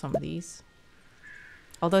 Sell some of these.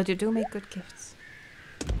 Although they do make good gifts.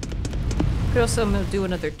 Could also do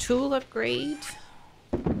another tool upgrade.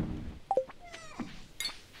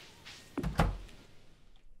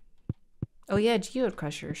 Oh yeah, geode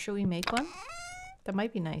crusher. Should we make one? That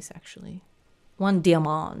might be nice, actually. 1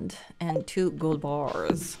 diamond and 2 gold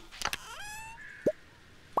bars.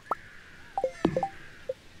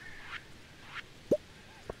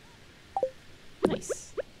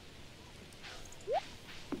 Nice.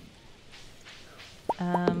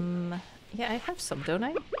 Yeah, I have some, don't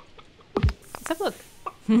I? Let's have a look.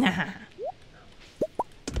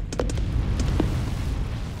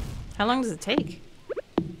 How long does it take?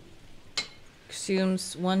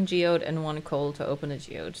 Consumes 1 geode and 1 coal to open a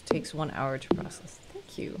geode. Takes 1 hour to process.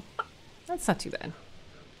 Thank you. That's not too bad.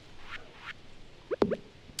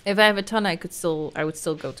 If I have a ton, I would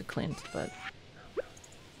still go to Clint, but.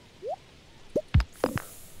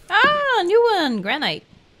 Ah, new one! Granite.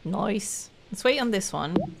 Nice. Let's wait on this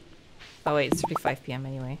one. Oh wait, it's 35 p.m.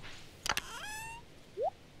 anyway.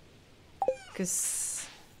 Because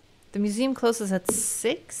the museum closes at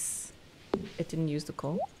 6. It didn't use the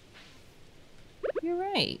coal. You're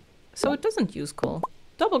right. So it doesn't use coal.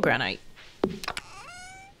 Double granite. I'm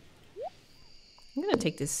gonna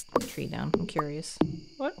take this tree down. I'm curious.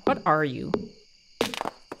 What are you?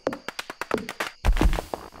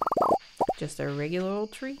 Just a regular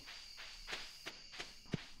old tree?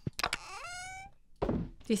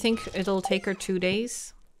 Do you think it'll take her 2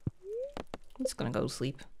 days? I'm just gonna go to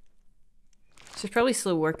sleep. She's probably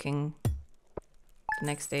still working the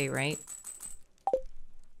next day, right?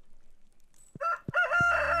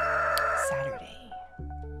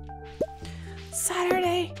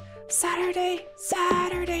 Saturday! Saturday!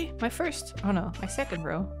 Saturday! My first, oh no, my second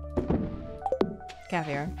row.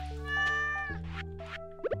 Caviar.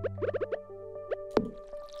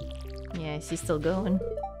 Yeah, she's still going.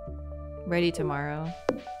 Ready tomorrow.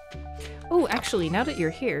 Oh, actually, now that you're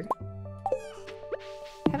here,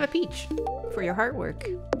 have a peach for your hard work.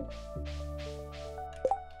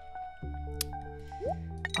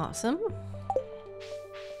 Awesome.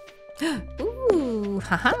 Ooh,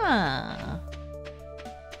 haha.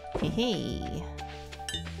 Hey.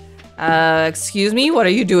 Excuse me, what are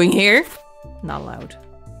you doing here? Not allowed.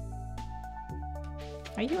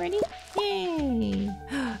 Are you ready? Yay!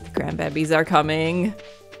 The grandbabies are coming.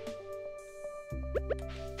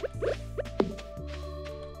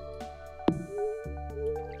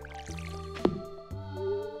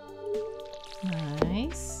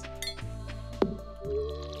 Nice.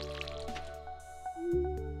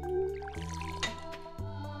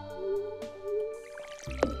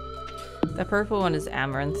 The purple one is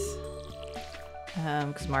amaranth.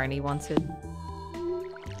 Because Marnie wants it.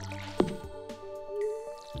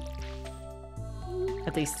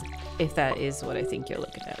 At least, if that is what I think you're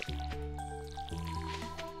looking at.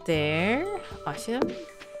 There. Awesome.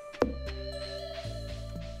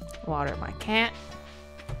 Water my cat.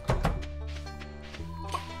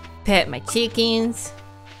 Pet my chickens.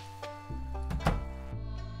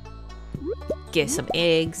 Get some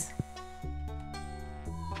eggs.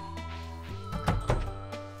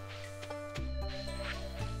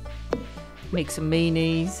 Make some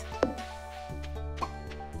mayonnaise.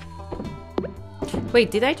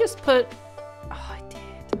 Wait, did I just put... Oh, I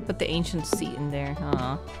did. Put the ancient seat in there,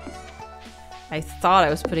 huh? I thought I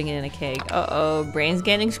was putting it in a keg. Uh-oh, brain's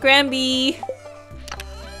getting scramby.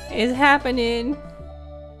 It's happening.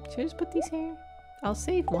 Should I just put these here? I'll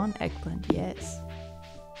save one eggplant, yes.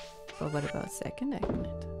 But what about second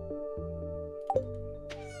eggplant?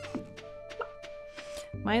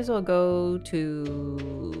 Might as well go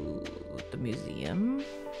to the museum.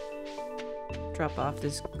 Drop off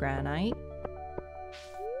this granite.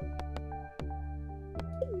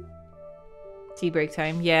 Tea break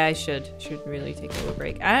time. Yeah, I should really take a little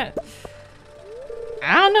break. I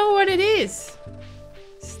don't know what it is.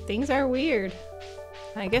 Things are weird.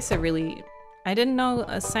 I guess I didn't know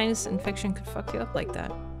a sinus infection could fuck you up like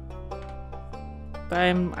that. But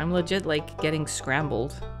I'm legit like getting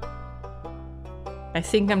scrambled. I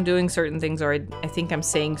think I'm doing certain things, or I think I'm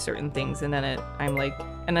saying certain things, and then I'm like,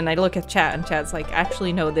 and then I look at chat, and chat's like,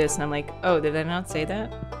 actually know this, and I'm like, oh, did I not say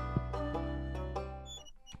that?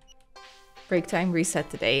 Break time, reset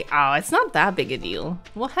today. Oh, it's not that big a deal.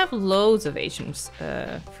 We'll have loads of Asian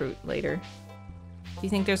fruit later. Do you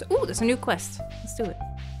think there's... Ooh, there's a new quest. Let's do it.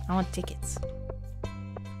 I want tickets.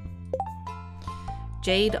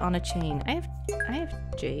 Jade on a chain. I have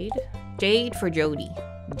Jade. Jade for Jody.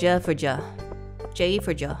 Ja for Ja. J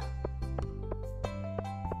for Ja.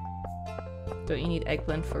 Don't you need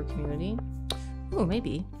eggplant for community? Oh,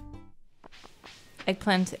 maybe.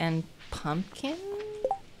 Eggplant and pumpkin?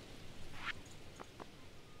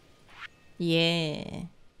 Yeah.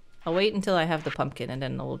 I'll wait until I have the pumpkin and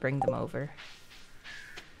then we'll bring them over.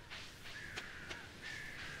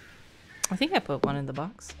 I think I put one in the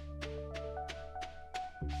box.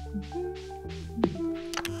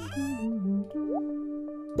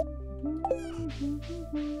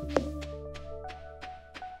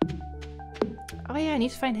 Oh yeah, I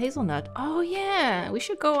need to find hazelnut. Oh yeah, we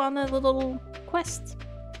should go on a little quest.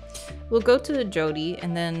 We'll go to Jody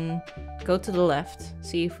and then go to the left,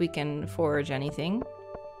 see if we can forage anything.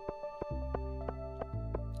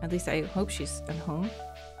 At least I hope she's at home.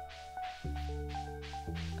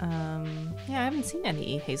 Yeah, I haven't seen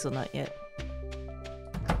any hazelnut yet.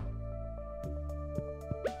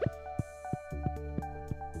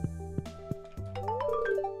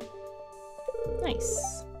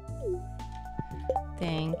 Nice.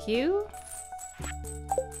 Thank you.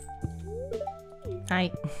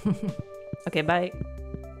 Hi. Okay, bye.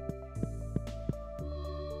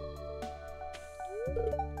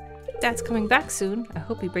 Dad's coming back soon. I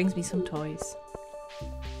hope he brings me some toys.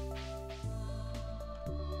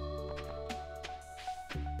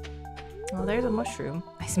 Oh, there's a mushroom.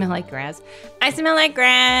 I smell like grass. I smell like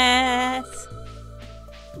grass!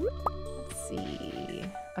 Let's see.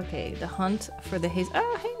 Okay, the hunt for the haze.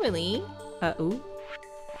 Oh, hey, Willie. Ooh.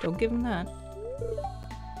 Don't give him that.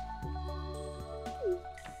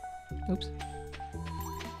 Oops.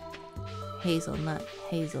 Hazelnut,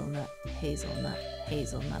 hazelnut, hazelnut,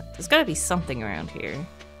 hazelnut. There's gotta be something around here.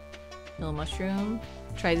 Little mushroom.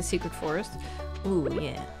 Try the secret forest. Ooh,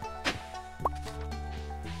 yeah.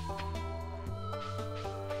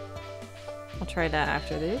 I'll try that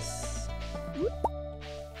after this.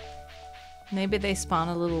 Maybe they spawn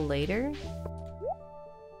a little later.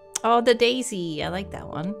 Oh, the daisy. I like that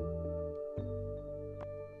one.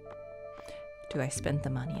 Do I spend the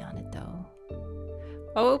money on it though?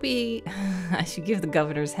 What will be... I should give the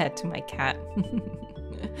governor's head to my cat.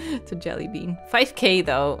 To Jellybean. 5k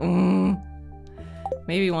though.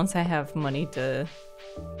 Maybe once I have money to...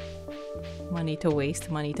 money to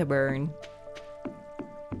waste, money to burn.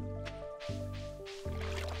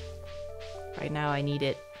 Right now I need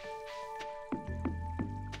it.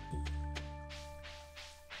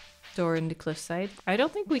 Door in the cliffside. I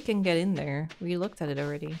don't think we can get in there. We looked at it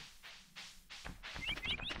already.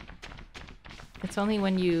 It's only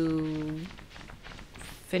when you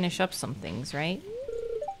finish up some things, right?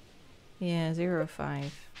 Yeah, 0 of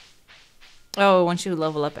 5. Oh, once you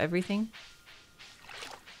level up everything.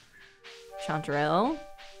 Chanterelle.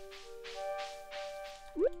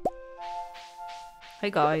 Hey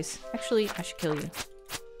guys. Actually, I should kill you.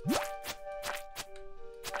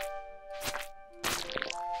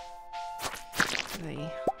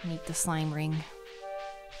 I need the slime ring.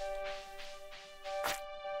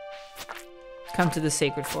 Come to the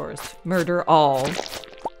sacred forest. Murder all.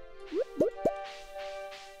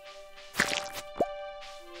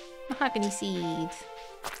 Mahogany seeds.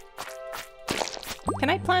 Can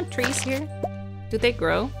I plant trees here? Do they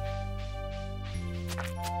grow?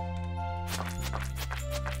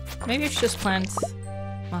 Maybe I should just plant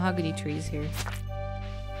mahogany trees here.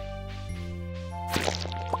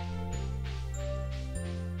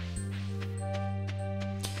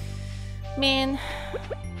 Man.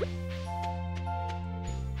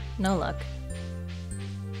 No luck.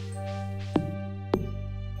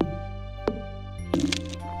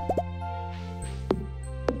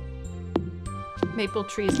 Maple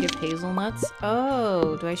trees give hazelnuts.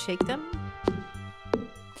 Oh, do I shake them?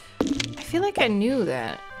 I feel like I knew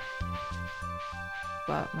that.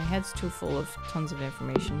 Wow, my head's too full of tons of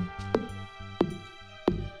information.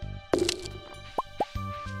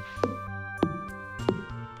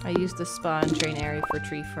 I used the spawn drain area for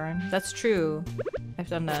tree farm. That's true. I've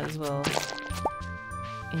done that as well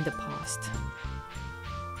in the past.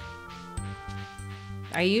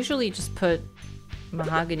 I usually just put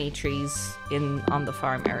mahogany trees on the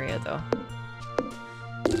farm area though.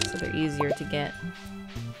 So they're easier to get.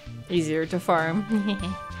 Easier to farm.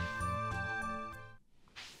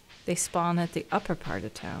 They spawn at the upper part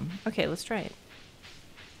of town. Okay, let's try it.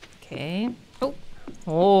 Okay. Oh.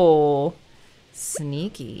 Oh.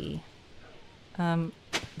 Sneaky.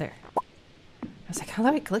 There. I was like, how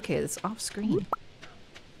do I click it? It's off screen.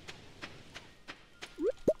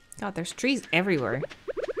 God, there's trees everywhere.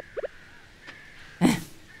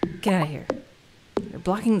 Get out of here. You're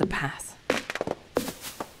blocking the path.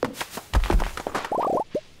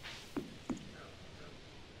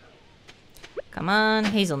 Come on,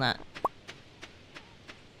 hazelnut.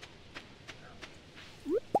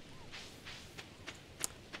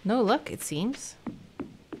 No luck, it seems.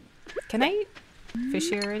 Can I fish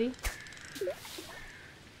here already?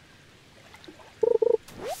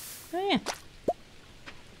 Oh, yeah.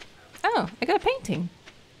 Oh, I got a painting.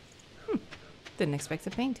 Didn't expect a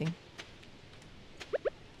painting.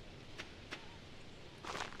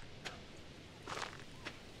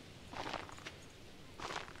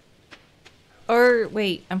 Or,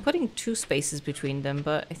 wait, I'm putting 2 spaces between them,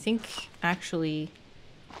 but I think actually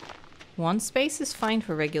 1 space is fine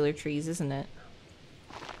for regular trees, isn't it?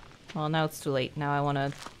 Well, now it's too late. Now I want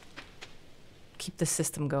to keep the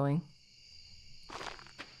system going.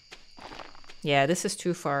 Yeah, this is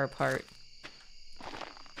too far apart.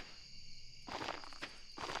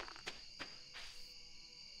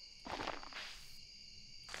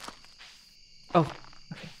 Oh,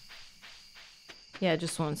 okay. Yeah,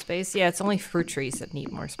 just 1 space. Yeah, it's only fruit trees that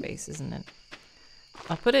need more space, isn't it?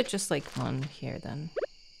 I'll put it just like 1 here then.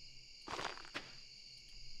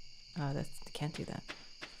 Oh, I can't do that.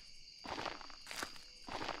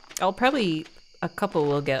 I'll probably... a couple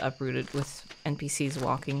will get uprooted with NPCs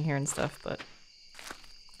walking here and stuff, but...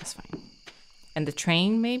 that's fine. And the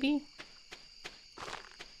train, maybe?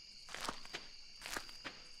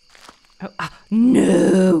 Oh,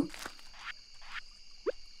 no!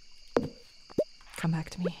 Come back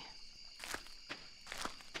to me.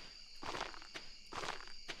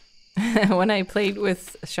 When I played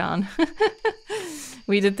with Sean,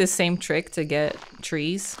 we did this same trick to get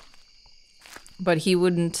trees. But he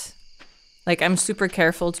wouldn't... Like, I'm super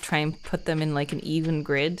careful to try and put them in, like, an even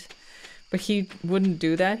grid. But he wouldn't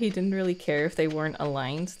do that. He didn't really care if they weren't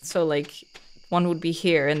aligned. So, like, one would be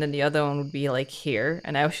here, and then the other one would be, like, here.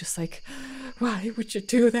 And I was just like, why would you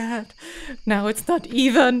do that? Now it's not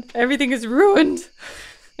even. Everything is ruined.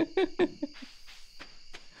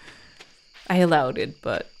 I allowed it,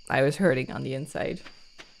 but I was hurting on the inside.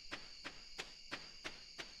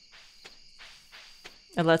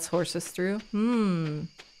 It lets horses through?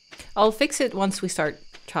 I'll fix it once we start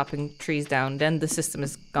chopping trees down. Then the system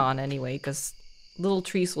is gone anyway, because little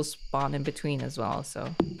trees will spawn in between as well,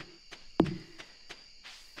 so...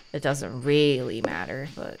 It doesn't really matter,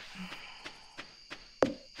 but...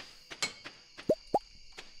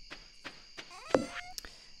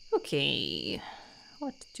 Okay...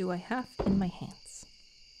 What do I have in my hands?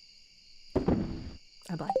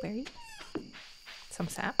 A blackberry, some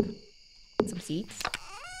sap, some seeds,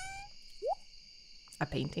 a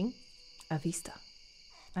painting, a vista.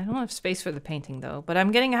 I don't have space for the painting though, but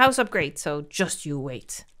I'm getting a house upgrade, so just you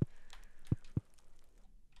wait.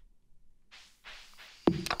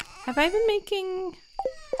 Have I been making...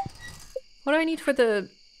 What do I need for the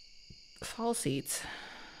fall seeds?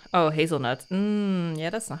 Oh, hazelnut. Yeah,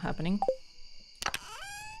 that's not happening.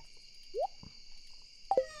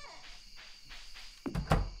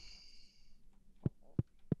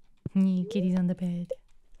 Kitty's on the bed.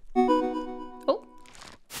 Oh.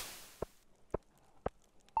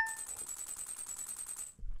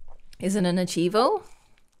 Is it an achievo?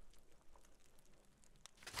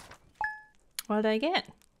 What did I get?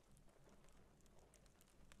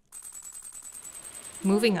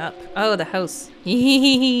 Moving up. Oh, the house.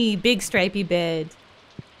 Big stripy bed.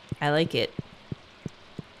 I like it.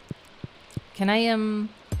 Can I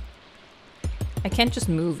I can't just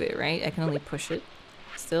move it, right? I can only push it.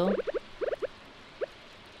 Still.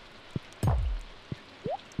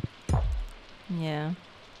 Yeah.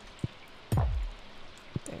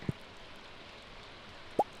 There.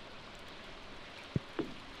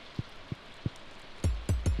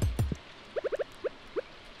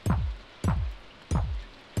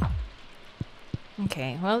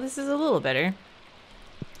 Okay, well, this is a little better.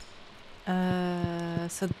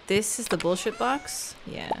 So this is the bullshit box?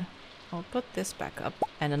 Yeah. I'll put this back up.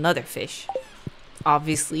 And another fish.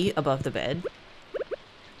 Obviously, above the bed.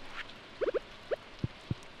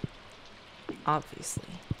 Obviously.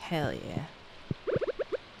 Hell yeah.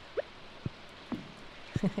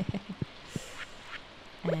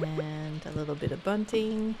 And a little bit of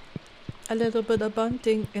bunting. A little bit of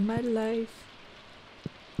bunting in my life.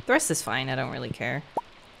 The rest is fine, I don't really care.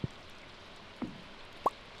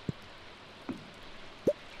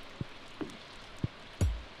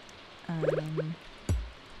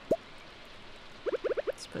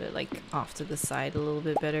 Let's put it like off to the side a little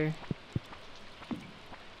bit better.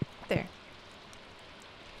 There.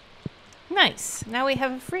 Nice. Now we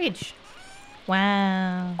have a fridge.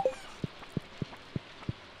 Wow.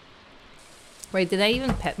 Wait, did I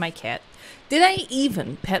even pet my cat? Did I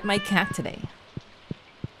even pet my cat today?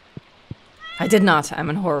 I did not. I'm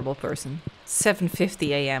a horrible person. 7:50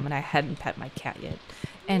 a.m. and I hadn't pet my cat yet.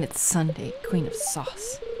 And it's Sunday. Queen of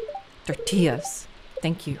sauce. Tortillas.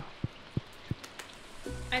 Thank you.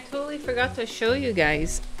 I totally forgot to show you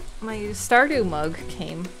guys. My Stardew mug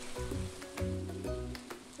came.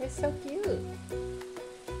 It's so cute.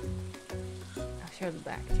 I'll show the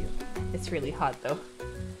back too. It's really hot though.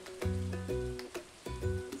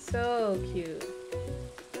 So cute.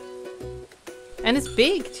 And it's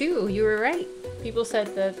big too. You were right. People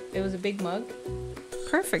said that it was a big mug.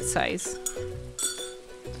 Perfect size.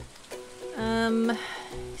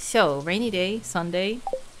 So rainy day, Sunday.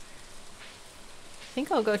 I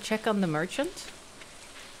think I'll go check on the merchant.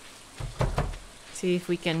 See if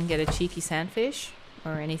we can get a cheeky sandfish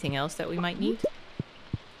or anything else that we might need.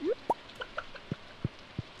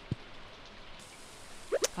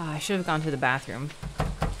 Oh, I should have gone to the bathroom.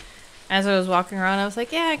 As I was walking around, I was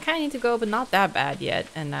like, yeah, I kind of need to go, but not that bad yet.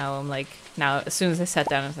 And now I'm like, now as soon as I sat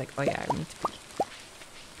down, I was like, oh yeah, I need to pee.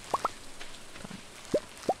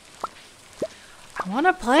 I want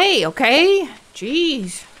to play, okay?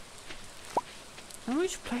 Jeez. I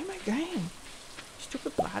always play my game.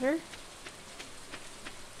 Stupid bladder.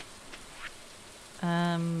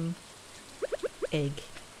 Egg.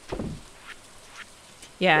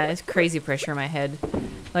 Yeah, it's crazy pressure in my head.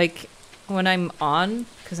 Like, when I'm on,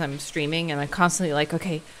 because I'm streaming, and I'm constantly like,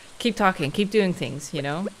 okay, keep talking, keep doing things, you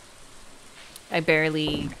know? I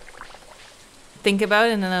barely think about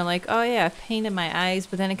it, and then I'm like, oh yeah, pain in my eyes,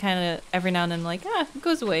 but then it kind of, every now and then I'm like, it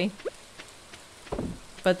goes away.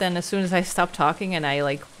 But then as soon as I stopped talking and I,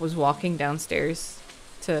 like, was walking downstairs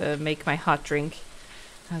to make my hot drink,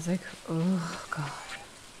 I was like, oh god.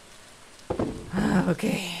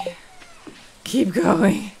 Okay. Keep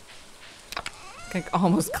going. Like,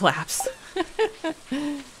 almost collapsed.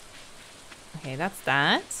 Okay, that's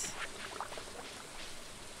that.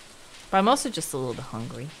 But I'm also just a little bit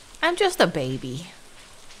hungry. I'm just a baby.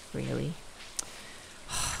 Really.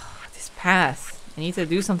 This path. I need to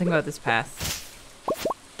do something about this path.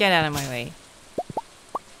 Get out of my way.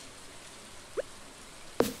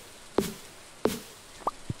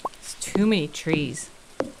 There's too many trees.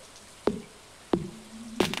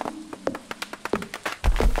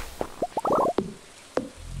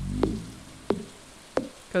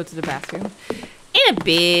 Go to the bathroom. In a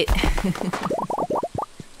bit.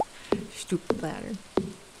 Stupid ladder.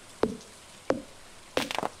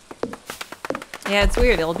 Yeah, it's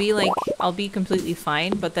weird. It'll be like, I'll be completely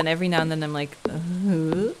fine, but then every now and then I'm like,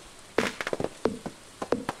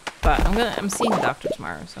 But I'm seeing the doctor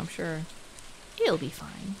tomorrow, so I'm sure it'll be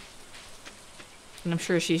fine. And I'm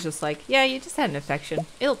sure she's just like, yeah, you just had an infection.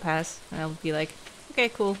 It'll pass. And I'll be like, okay,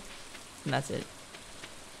 cool. And that's it.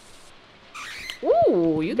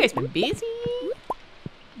 Ooh, you guys been busy.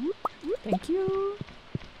 Thank you.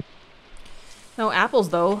 No apples,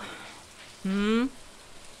 though.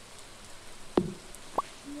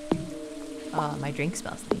 Oh, my drink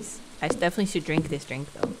smells nice. I definitely should drink this drink,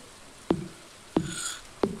 though.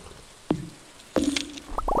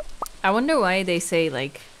 I wonder why they say,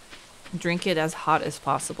 like, drink it as hot as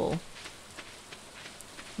possible.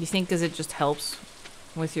 You think because it just helps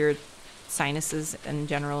with your sinuses in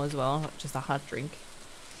general as well? Just a hot drink.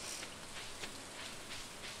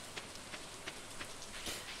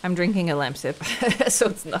 I'm drinking a lamp sip, so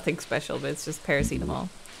it's nothing special, but it's just paracetamol.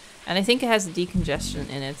 And I think it has decongestion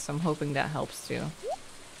in it, so I'm hoping that helps too.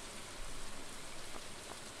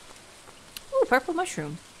 Ooh, purple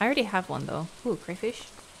mushroom. I already have one though. Ooh, crayfish.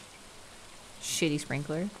 Shitty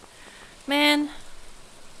sprinkler. Man,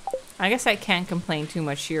 I guess I can't complain too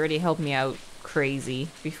much. She already helped me out crazy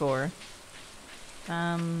before.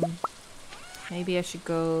 Maybe I should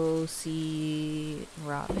go see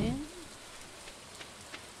Robin.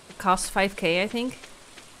 It costs 5k, I think.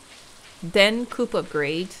 Then Coop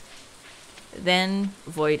upgrade. Then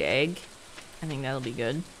Void Egg. I think that'll be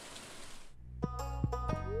good.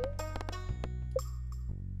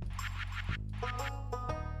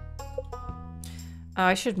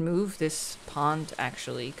 I should move this pond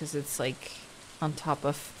actually, because it's like on top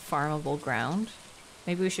of farmable ground.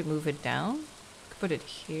 Maybe we should move it down. Could put it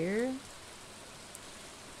here.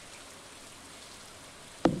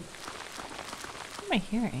 What am I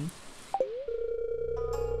hearing?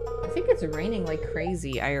 I think it's raining like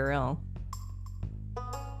crazy IRL.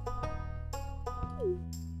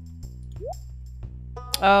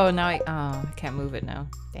 Oh, now I can't move it now.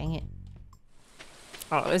 Dang it.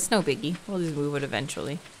 Oh, it's no biggie. We'll just move it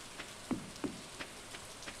eventually.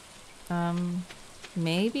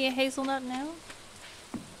 Maybe a hazelnut now?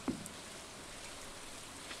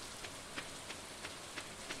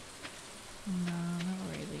 No, not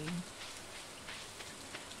really.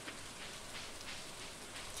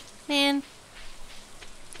 Man.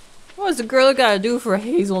 What's a girl gotta do for a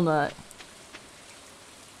hazelnut?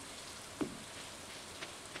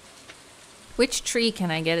 Which tree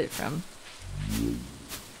can I get it from?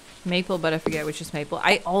 Maple, but I forget which is maple.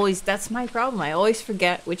 That's my problem. I always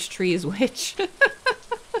forget which tree is which.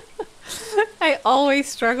 I always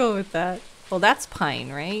struggle with that. Well, that's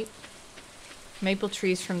pine, right? Maple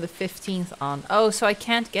trees from the 15th on. Oh, so I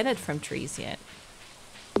can't get it from trees yet.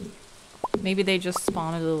 Maybe they just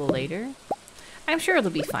spawn a little later. I'm sure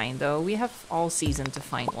it'll be fine, though. We have all season to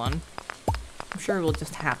find one. I'm sure it will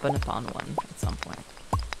just happen upon one at some point.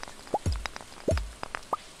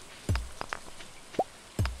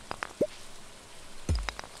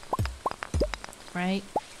 Right?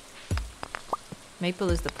 Maple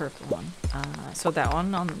is the purple one. So that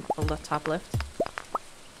one on the top left.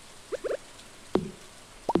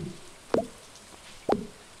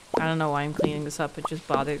 I don't know why I'm cleaning this up. It just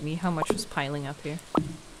bothered me how much was piling up here.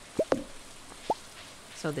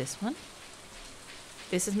 So this one.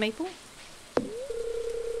 This is maple.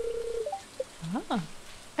 Ah,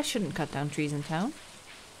 I shouldn't cut down trees in town.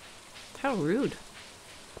 How rude.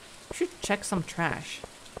 Should check some trash.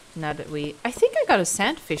 Now that I think I got a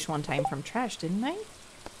sandfish one time from trash, didn't I?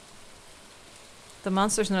 The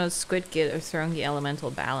monsters known as Squid Kid are throwing the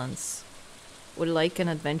elemental balance. Would like an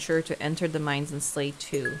adventure to enter the mines and slay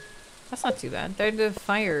two. That's not too bad. They're the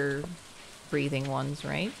fire-breathing ones,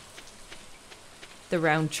 right? The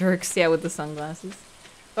round jerks, yeah, with the sunglasses.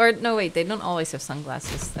 Or, no, wait, they don't always have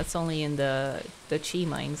sunglasses. That's only in the chi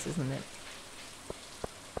mines, isn't it?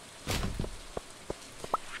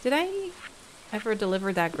 Did I ever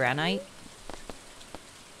deliver that granite?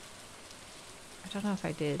 I don't know if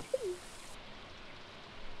I did.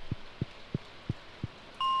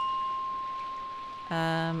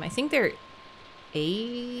 I think they're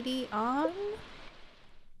 80 on?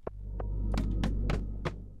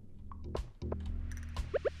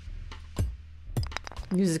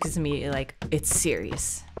 Music is immediately like, it's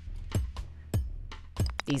serious.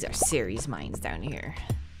 These are serious mines down here.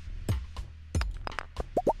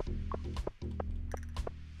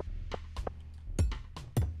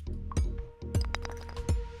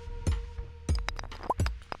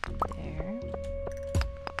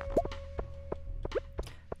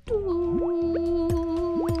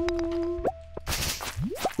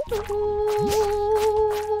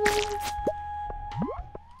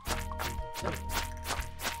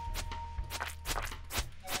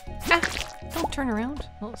 Turn around.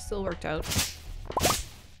 Well, it still worked out.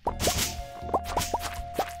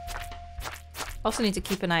 Also need to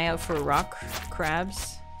keep an eye out for rock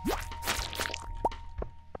crabs.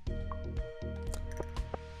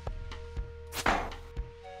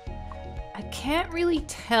 I can't really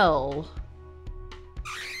tell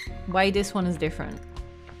why this one is different.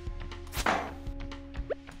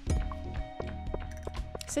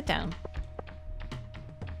 Sit down.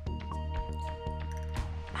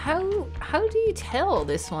 How do you tell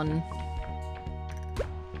this one?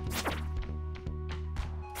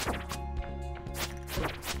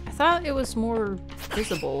 I thought it was more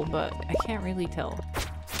visible, but I can't really tell.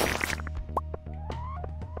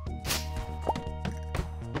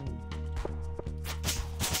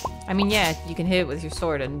 I mean, yeah, you can hit it with your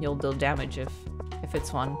sword and you'll deal damage if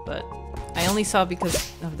it's one, but I only saw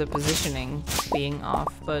because of the positioning being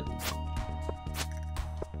off, but...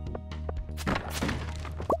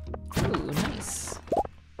 Ooh, nice.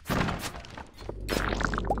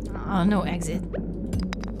 Oh, no exit.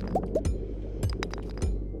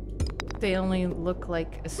 They only look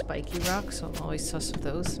like a spiky rock, so I'm always sus of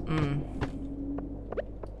those.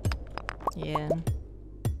 Yeah.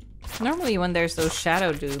 Normally when there's those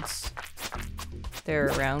shadow dudes, they're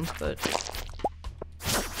around, but...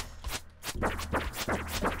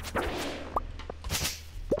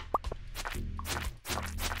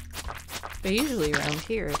 They're usually around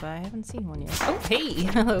here, but I haven't seen one yet. Oh, hey!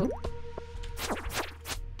 Hello!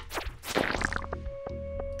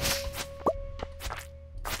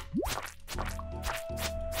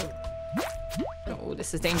 Oh,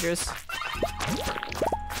 this is dangerous.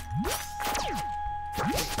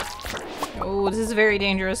 Oh, this is very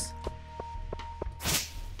dangerous.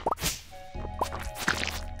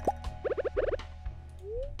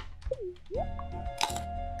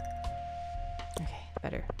 Okay,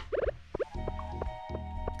 better.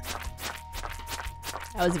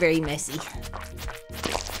 That was very messy.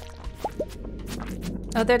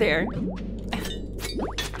 Oh, they're there.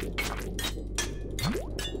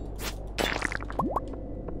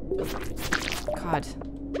 God.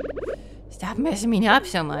 Stop messing me up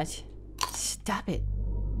so much. Stop it.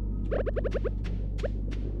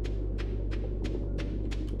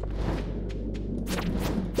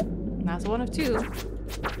 That's one of two.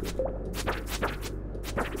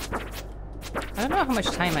 I don't know how much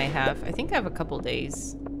time I have. I think I have a couple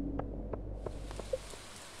days.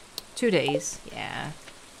 2 days. Yeah.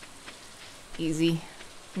 Easy.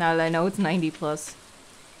 Now that I know it's 90 plus.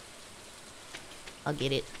 I'll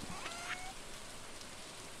get it.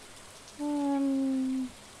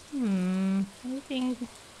 Anything?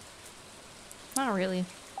 Not really.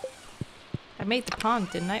 I made the pond,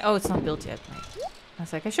 didn't I? Oh, it's not built yet. I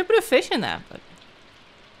was like, I should put a fish in that, but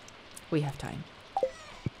we have time.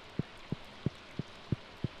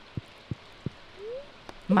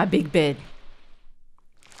 My big bed.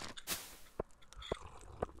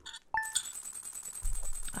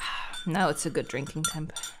 Now it's a good drinking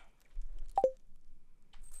temp.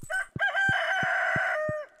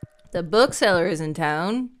 The bookseller is in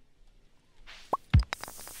town.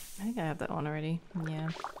 I think I have that one already. Yeah.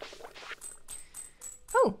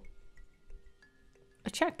 Oh! A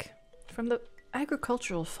check from the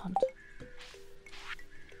agricultural fund.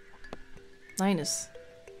 Linus.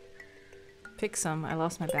 Pick some. I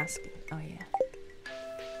lost my basket. Oh, yeah.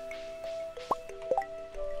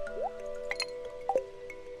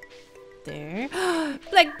 There.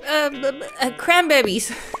 Like,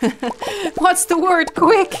 cranberries. What's the word?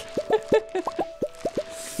 Quick!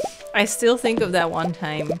 I still think of that one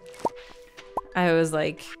time. I was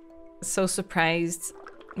like, so surprised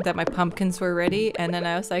that my pumpkins were ready, and then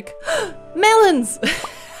I was like, melons!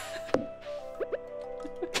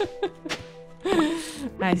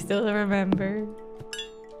 I still remember.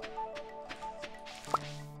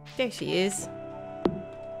 There she is.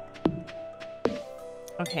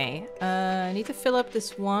 Okay, I need to fill up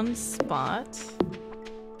this one spot.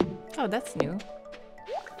 Oh, that's new.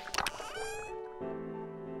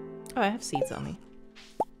 Oh, I have seeds on me.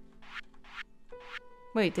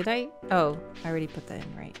 Wait, did I? Oh, I already put that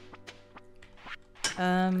in, right.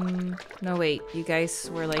 No wait, you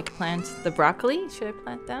guys were like, plant the broccoli? Should I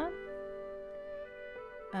plant that?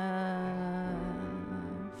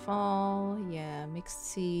 Fall, yeah,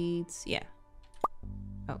 mixed seeds, yeah.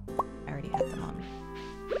 Oh, I already had them on me.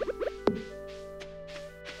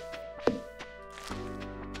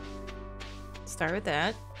 Start with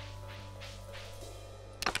that.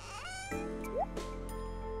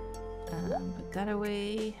 Put that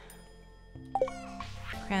away.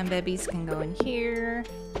 Cranberries can go in here.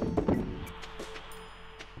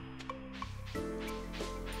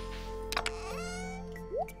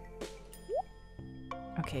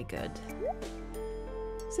 Okay, good.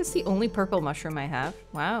 Is this the only purple mushroom I have?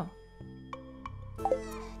 Wow.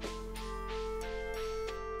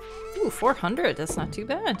 Ooh, 400. That's not too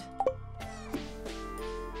bad.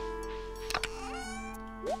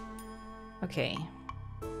 Okay.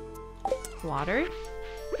 Water.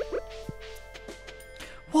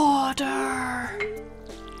 Water!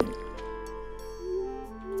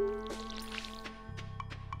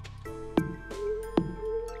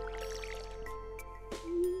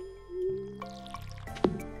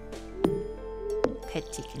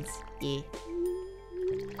 Pet chickens. Yeah.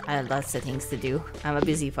 I have lots of things to do. I'm a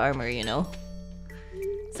busy farmer, you know.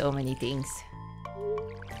 So many things.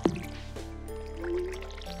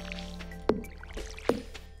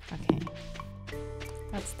 Okay.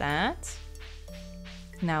 That's that.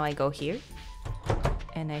 Now I go here.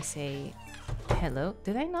 And I say, hello.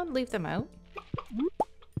 Did I not leave them out?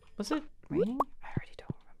 Was it raining? I already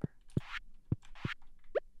don't remember.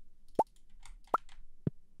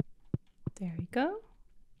 There we go.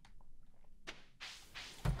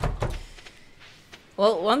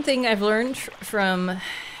 Well, one thing I've learned from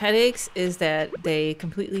headaches is that they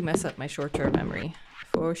completely mess up my short-term memory.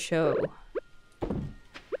 For sure.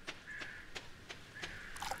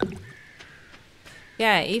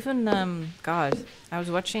 Yeah, even, God, I was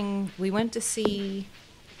watching, we went to see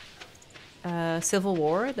Civil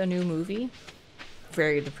War, the new movie.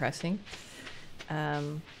 Very depressing.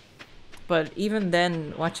 But even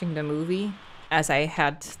then, watching the movie, as I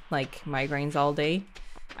had, like, migraines all day,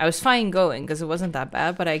 I was fine going because it wasn't that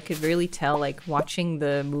bad, but I could really tell, like, watching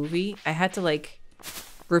the movie, I had to, like,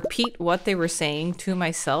 repeat what they were saying to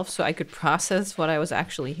myself so I could process what I was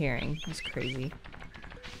actually hearing. It was crazy.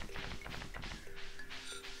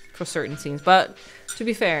 For certain scenes, but to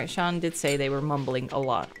be fair, Sean did say they were mumbling a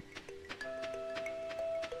lot.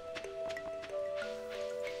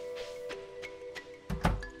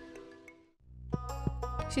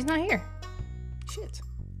 She's not here. Shit.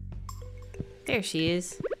 There she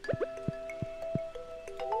is.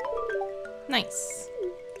 Nice.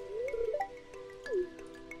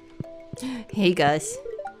 Hey guys.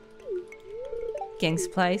 Gang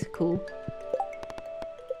supplies, cool.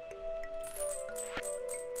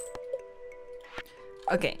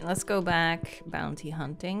 Okay, let's go back bounty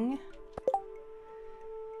hunting.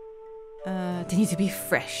 They need to be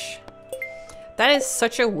fresh. That is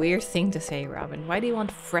such a weird thing to say, Robin. Why do you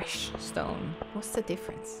want fresh stone? What's the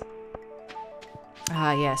difference?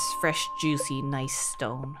 Ah, yes, fresh, juicy, nice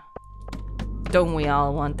stone. Don't we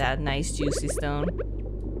all want that nice, juicy stone?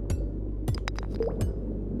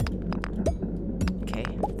 Okay,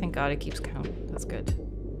 thank God it keeps count. That's good.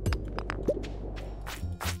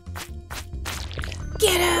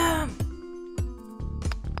 Get him!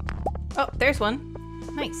 Oh, there's one.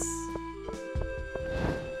 Nice.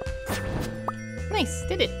 Nice,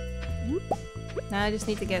 did it. Now I just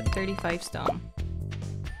need to get 35 stone.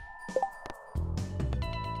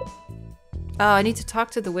 Oh, I need to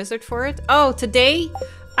talk to the wizard for it? Oh, today?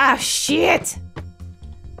 Ah, shit!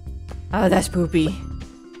 Oh, that's poopy.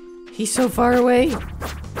 He's so far away.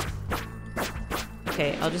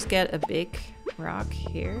 Okay, I'll just get a big rock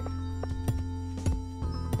here.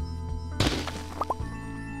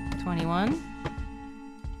 21.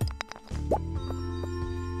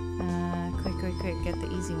 Quick, get the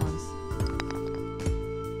easy ones.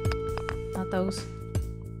 Not those.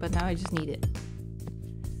 But now I just need it.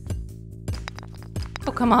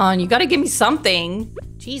 Oh, come on. You gotta give me something.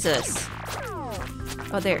 Jesus.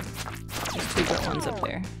 Oh, there. There's two good ones up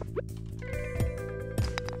there.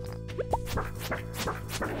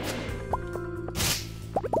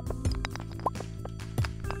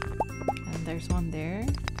 And there's one there.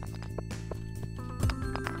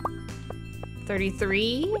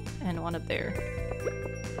 33 and one up there.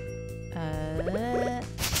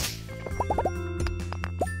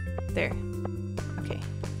 There. Okay.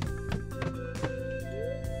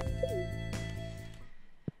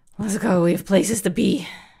 Let's go. We have places to be.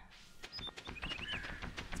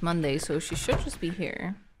 It's Monday, so she should just be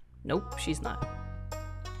here. Nope, she's not.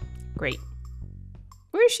 Great.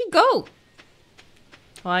 Where did she go?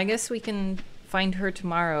 Well, I guess we can find her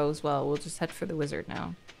tomorrow as well. We'll just head for the wizard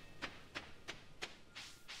now.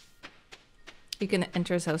 You can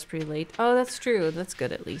enter his house pretty late. Oh, that's true. That's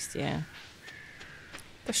good at least, yeah.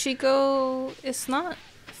 Does she go... It's not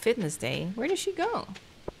fitness day. Where does she go?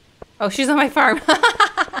 Oh, she's on my farm.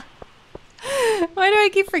 Why do I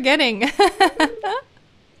keep forgetting?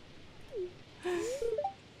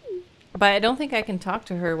 But I don't think I can talk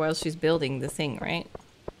to her while she's building the thing, right?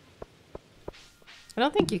 I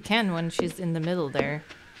don't think you can when she's in the middle there.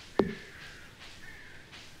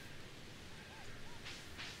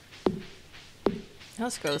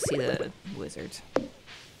 Let's go see the wizard.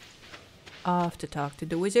 Off to talk to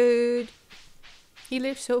the wizard. He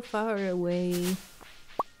lives so far away.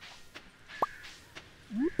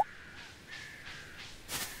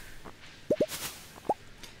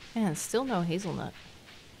 And still no hazelnut.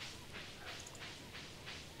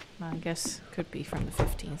 I guess could be from the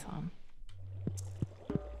 15th on.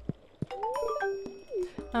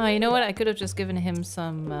 Oh, you know what? I could have just given him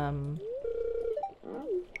some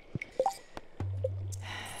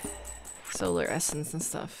solar essence and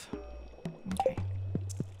stuff. Okay.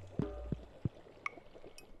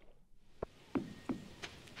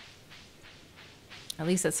 At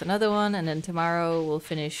least that's another one, and then tomorrow we'll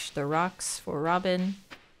finish the rocks for Robin.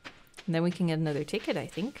 And then we can get another ticket, I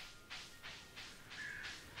think.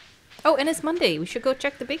 Oh, and it's Monday. We should go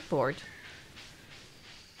check the big board.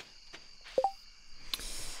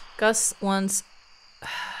 Gus wants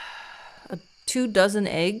 24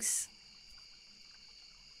 eggs.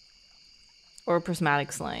 Or a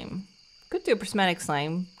prismatic slime. Could do a prismatic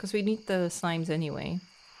slime, because we need the slimes anyway.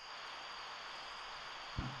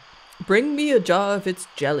 Bring me a jar of its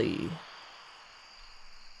jelly.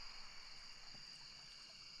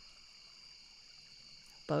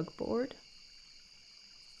 Bug board?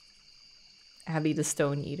 Abby the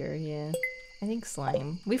Stone Eater, yeah. I think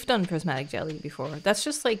slime. We've done prismatic jelly before. That's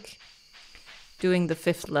just like doing the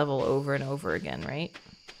 5th level over and over again, right?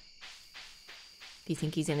 Do you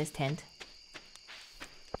think he's in his tent?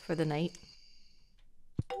 For the night?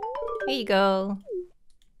 Here you go.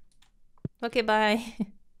 Okay, bye.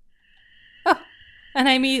 Oh, and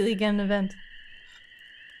I immediately get an event.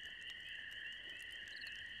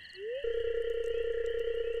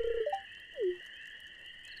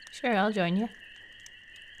 Sure, I'll join you.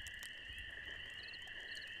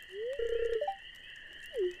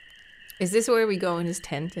 Is this where we go in his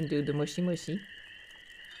tent and do the mushy mushy?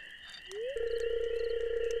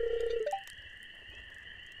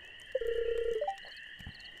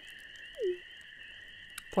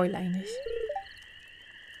 Poor Linus.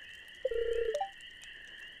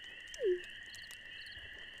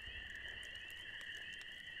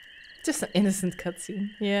 Just an innocent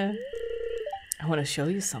cutscene. Yeah. I want to show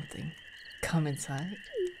you something. Come inside.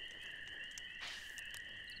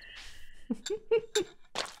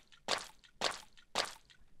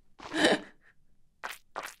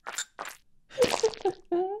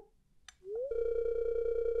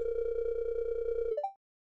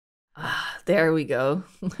 There we go.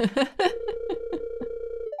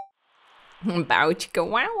 Bow chicka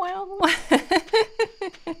wow wow.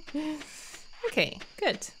 Okay,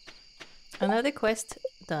 good. Another quest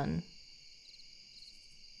done.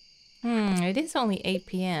 It is only 8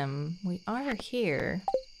 p.m. We are here.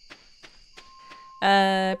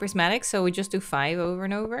 Prismatic, so we just do 5 over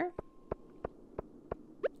and over?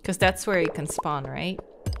 Because that's where it can spawn, right?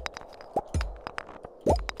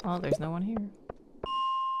 Oh, there's no one here.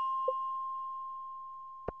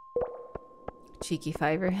 Cheeky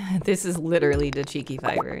fiver. This is literally the cheeky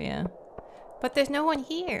fiver, yeah. But there's no one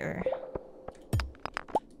here.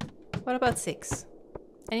 What about 6?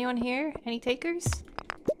 Anyone here? Any takers?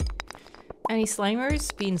 Any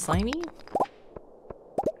slimers being slimy?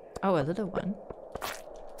 Oh, a little one.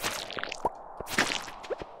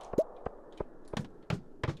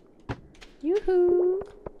 Yoo-hoo!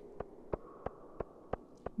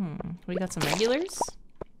 We got some regulars.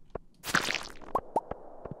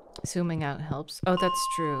 Zooming out helps. Oh, that's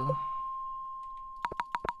true.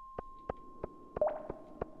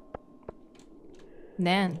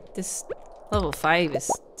 Man, this level 5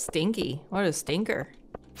 is stinky. What a stinker.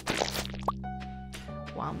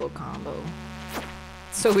 Wombo combo.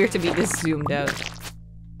 It's so weird to be this zoomed out.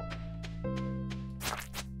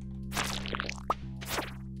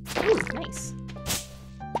 Ooh, nice.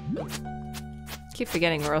 Keep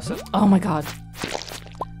forgetting we're also— oh my god.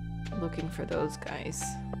 Looking for those guys.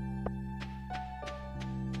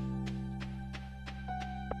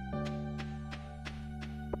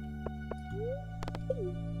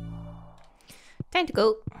 Time to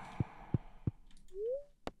go.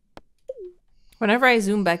 Whenever I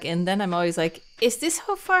zoom back in, then I'm always like, is this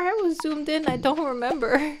how far I was zoomed in? I don't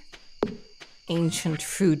remember. Ancient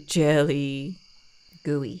fruit jelly.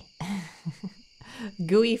 Gooey.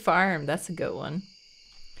 Gooey farm. That's a good one.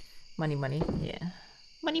 Money, money. Yeah.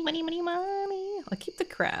 Money, money, money, money. I'll keep the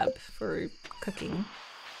crab for cooking.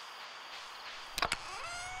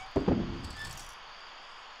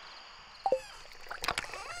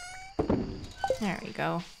 There we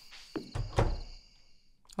go.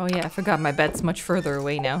 Oh yeah, I forgot my bed's much further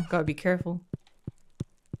away now. Gotta be careful.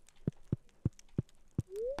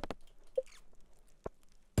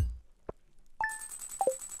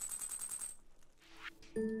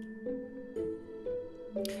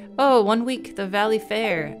 Oh, 1 week, the Valley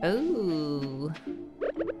Fair. Oh.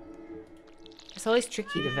 It's always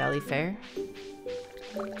tricky, the Valley Fair.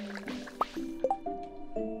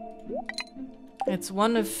 It's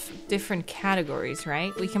one of different categories,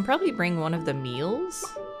 right? We can probably bring one of the meals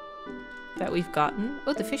that we've gotten.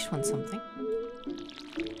 Oh, the fish wants something.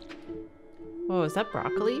 Oh, is that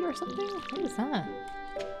broccoli or something? What is that?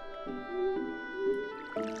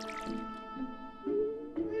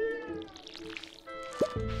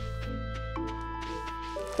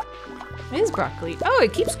 It is broccoli. Oh,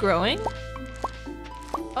 it keeps growing.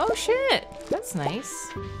 Oh shit, that's nice.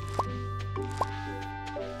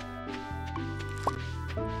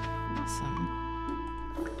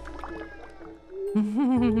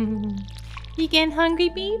 You getting hungry,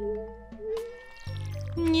 babe?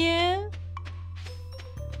 Yeah.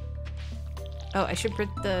 Oh, I should put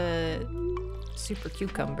the super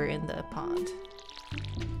cucumber in the pond.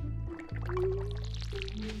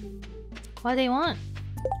 What do they want?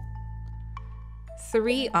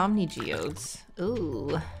 3 Omni Geodes.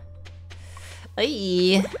 Ooh.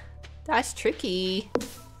 Ay, that's tricky.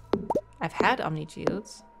 I've had Omni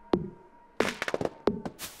Geodes.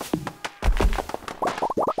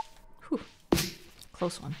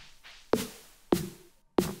 Close one.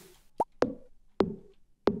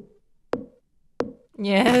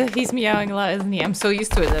 Yeah, he's meowing a lot, isn't he? I'm so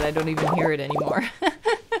used to it that I don't even hear it anymore.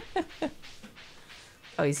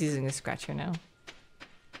 Oh, he's using a scratcher now.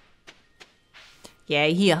 Yeah,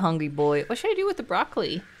 he a hungry boy. What should I do with the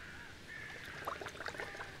broccoli?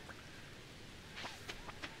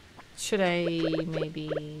 Should I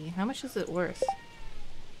maybe... how much is it worth?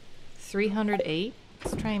 308?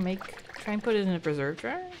 Let's try and put it in a preserve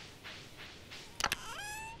jar.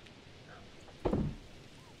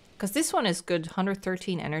 Because this one is good.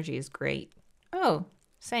 113 energy is great. Oh,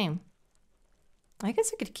 same. I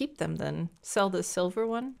guess I could keep them then. Sell the silver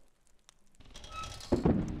one.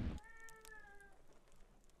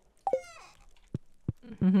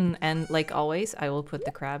 And like always, I will put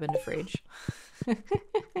the crab in the fridge. I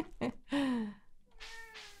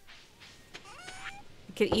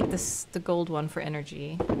could eat the gold one for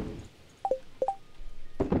energy.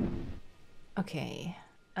 Okay.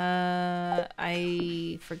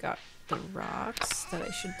 I forgot the rocks that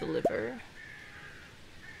I should deliver.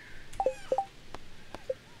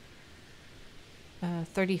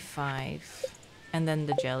 35. And then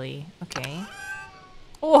the jelly. Okay.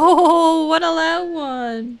 Oh, what a loud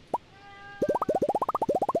one!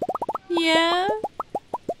 Yeah?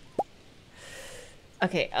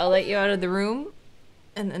 Okay, I'll let you out of the room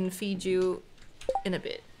and then feed you in a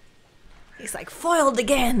bit. He's like, foiled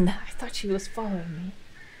again! I thought she was following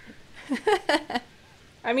me.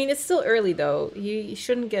 I mean, it's still early though. He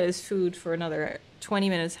shouldn't get his food for another 20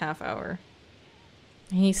 minutes, half hour.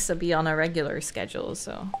 He needs to be on a regular schedule,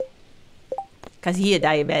 so. Cause he a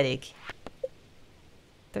diabetic.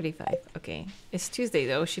 35, okay. It's Tuesday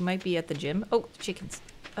though, she might be at the gym. Oh, chickens.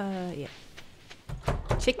 Yeah.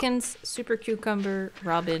 Chickens, super cucumber,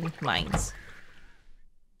 robin, mines.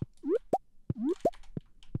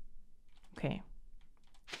 Okay.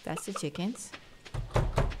 That's the chickens.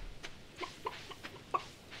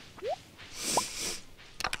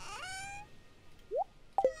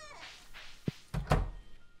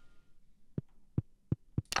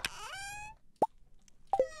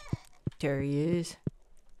 There he is.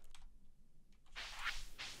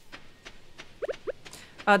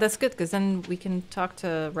 Oh, that's good, because then we can talk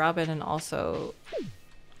to Robin and also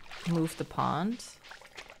move the pond.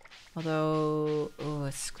 Although, oh,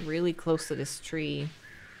 it's really close to this tree.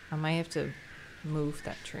 I might have to move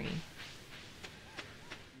that tree.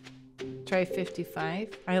 Try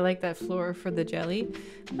 55. I like that floor for the jelly.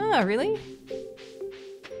 Oh, really?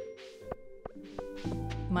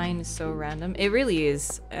 Mine is so random. It really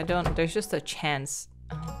is. There's just a chance.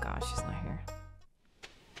 Oh gosh, she's not here.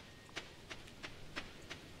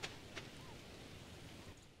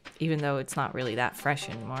 Even though it's not really that fresh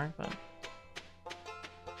anymore, but.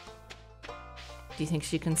 Do you think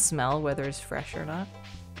she can smell whether it's fresh or not?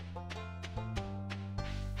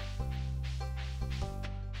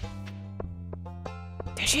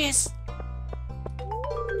 There she is!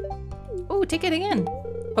 Oh, take it again!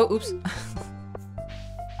 Oh, oops.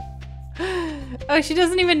 Oh, she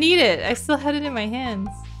doesn't even need it. I still had it in my hands.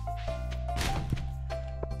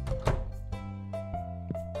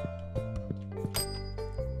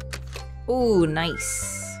 Ooh,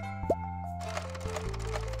 nice.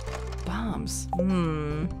 Bombs.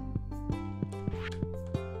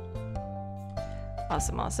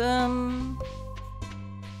 Awesome, awesome.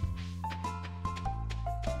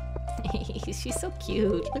 She's so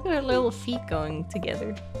cute. Look at her little feet going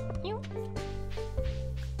together.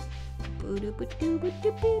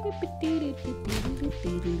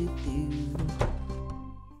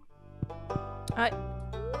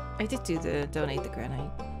 I did do the donate the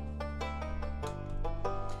granite.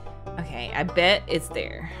 Okay, I bet it's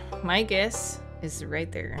there. My guess is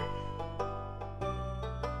right there.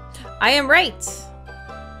 I am right!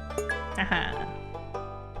 Haha.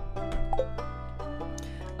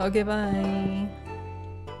 Okay, bye.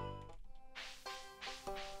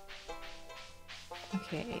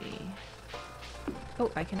 Okay.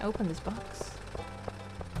 Oh, I can open this box.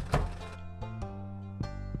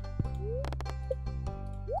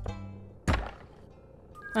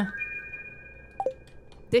 Huh.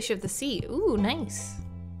 Dish of the sea. Ooh, nice.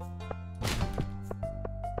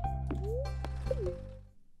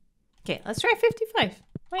 Okay, let's try 55.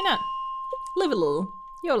 Why not? Live a little.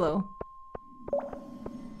 YOLO.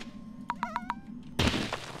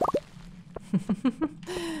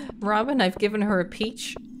 Robin, I've given her a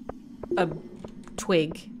peach, a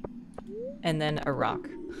twig, and then a rock.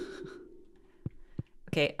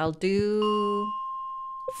 Okay, I'll do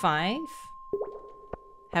 5.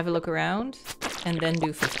 Have a look around, and then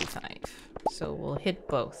do 55. So we'll hit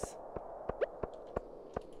both.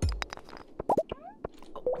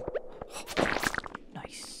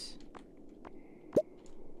 Nice.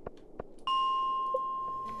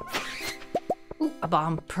 Ooh, a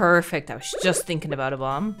bomb. Perfect. I was just thinking about a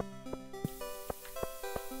bomb.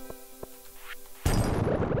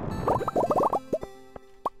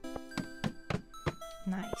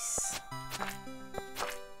 Nice.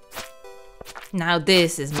 Now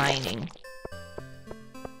this is mining.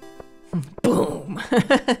 Boom.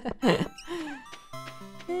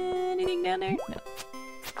 Anything down there? No.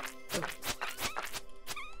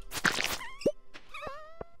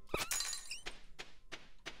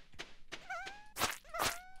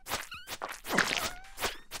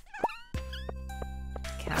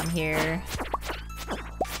 Come here.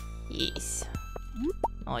 Yes.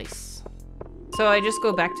 Nice. So I just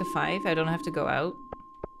go back to 5. I don't have to go out.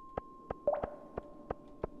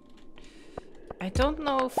 I don't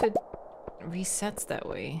know if it resets that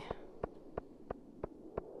way.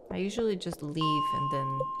 I usually just leave and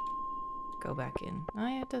then go back in. Oh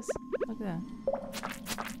yeah, it does. Look at that.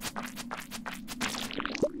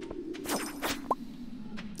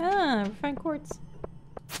 Ah, refined quartz.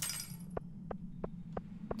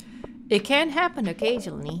 It can happen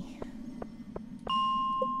occasionally.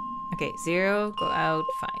 Okay, 0, go out,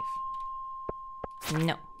 5.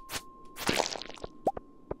 No.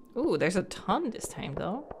 Ooh, there's a ton this time,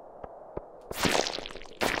 though.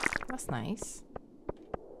 That's nice.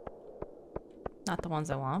 Not the ones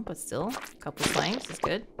I want, but still. A couple slimes is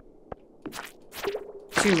good.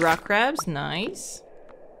 2 rock crabs, nice.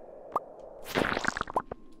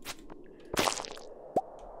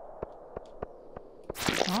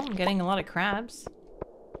 Oh, I'm getting a lot of crabs.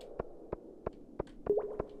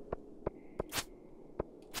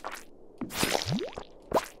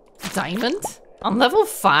 Diamond? On level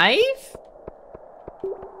 5?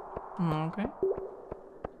 Okay.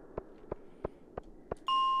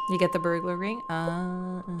 You get the burglar ring?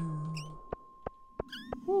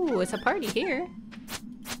 Ooh, it's a party here.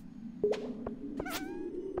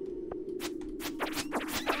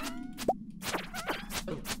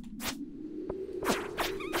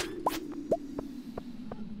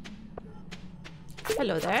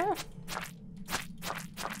 Hello there.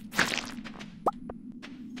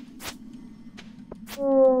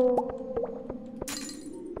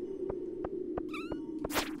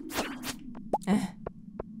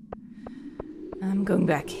 I'm going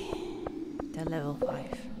back to level 5.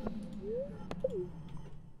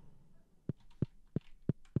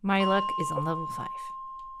 My luck is on level 5.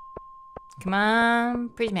 Come on,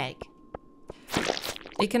 Prismatic.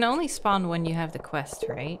 It can only spawn when you have the quest,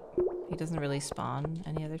 right? He doesn't really spawn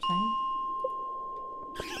any other time.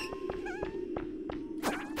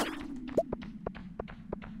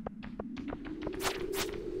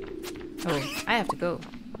 Oh, I have to go.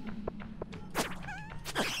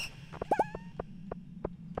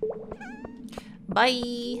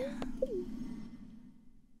 Bye!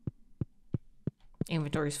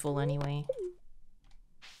 Inventory's full anyway.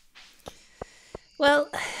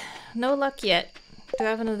 Well, no luck yet. Do I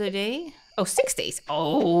have another day? Oh, 6 days.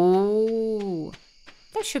 Oh,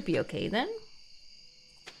 that should be okay then.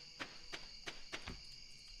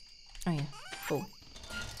 Oh yeah. Oh,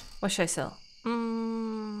 what should I sell?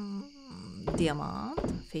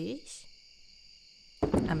 Diamant, fish,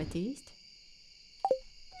 amethyst.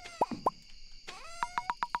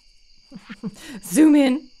 Zoom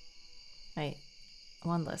in. Right,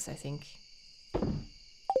 one less, I think.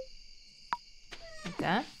 Like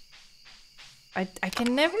that. I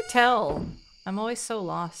can never tell. I'm always so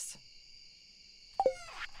lost.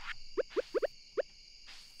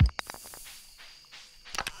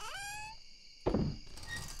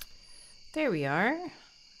 There we are. I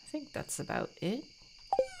think that's about it.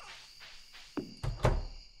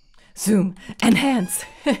 Zoom. Enhance.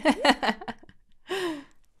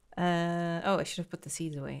 Oh, I should have put the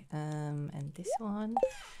seeds away. And this one.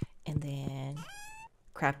 And then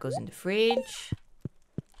crap goes in the fridge.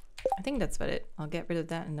 I think that's about it. I'll get rid of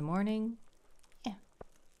that in the morning. Yeah.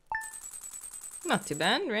 Not too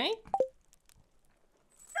bad, right?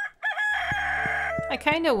 I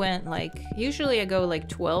kind of went like, usually I go like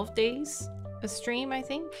 12 days a stream, I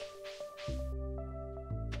think.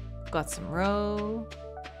 Got some roe.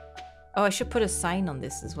 Oh, I should put a sign on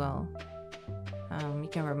this as well. You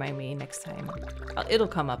can remind me next time. It'll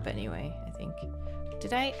come up anyway, I think.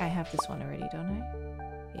 Did I? I have this one already, don't I?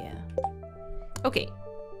 Yeah. Okay.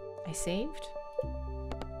 I saved.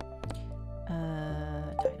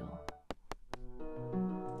 Title.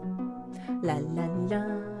 La la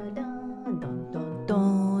la.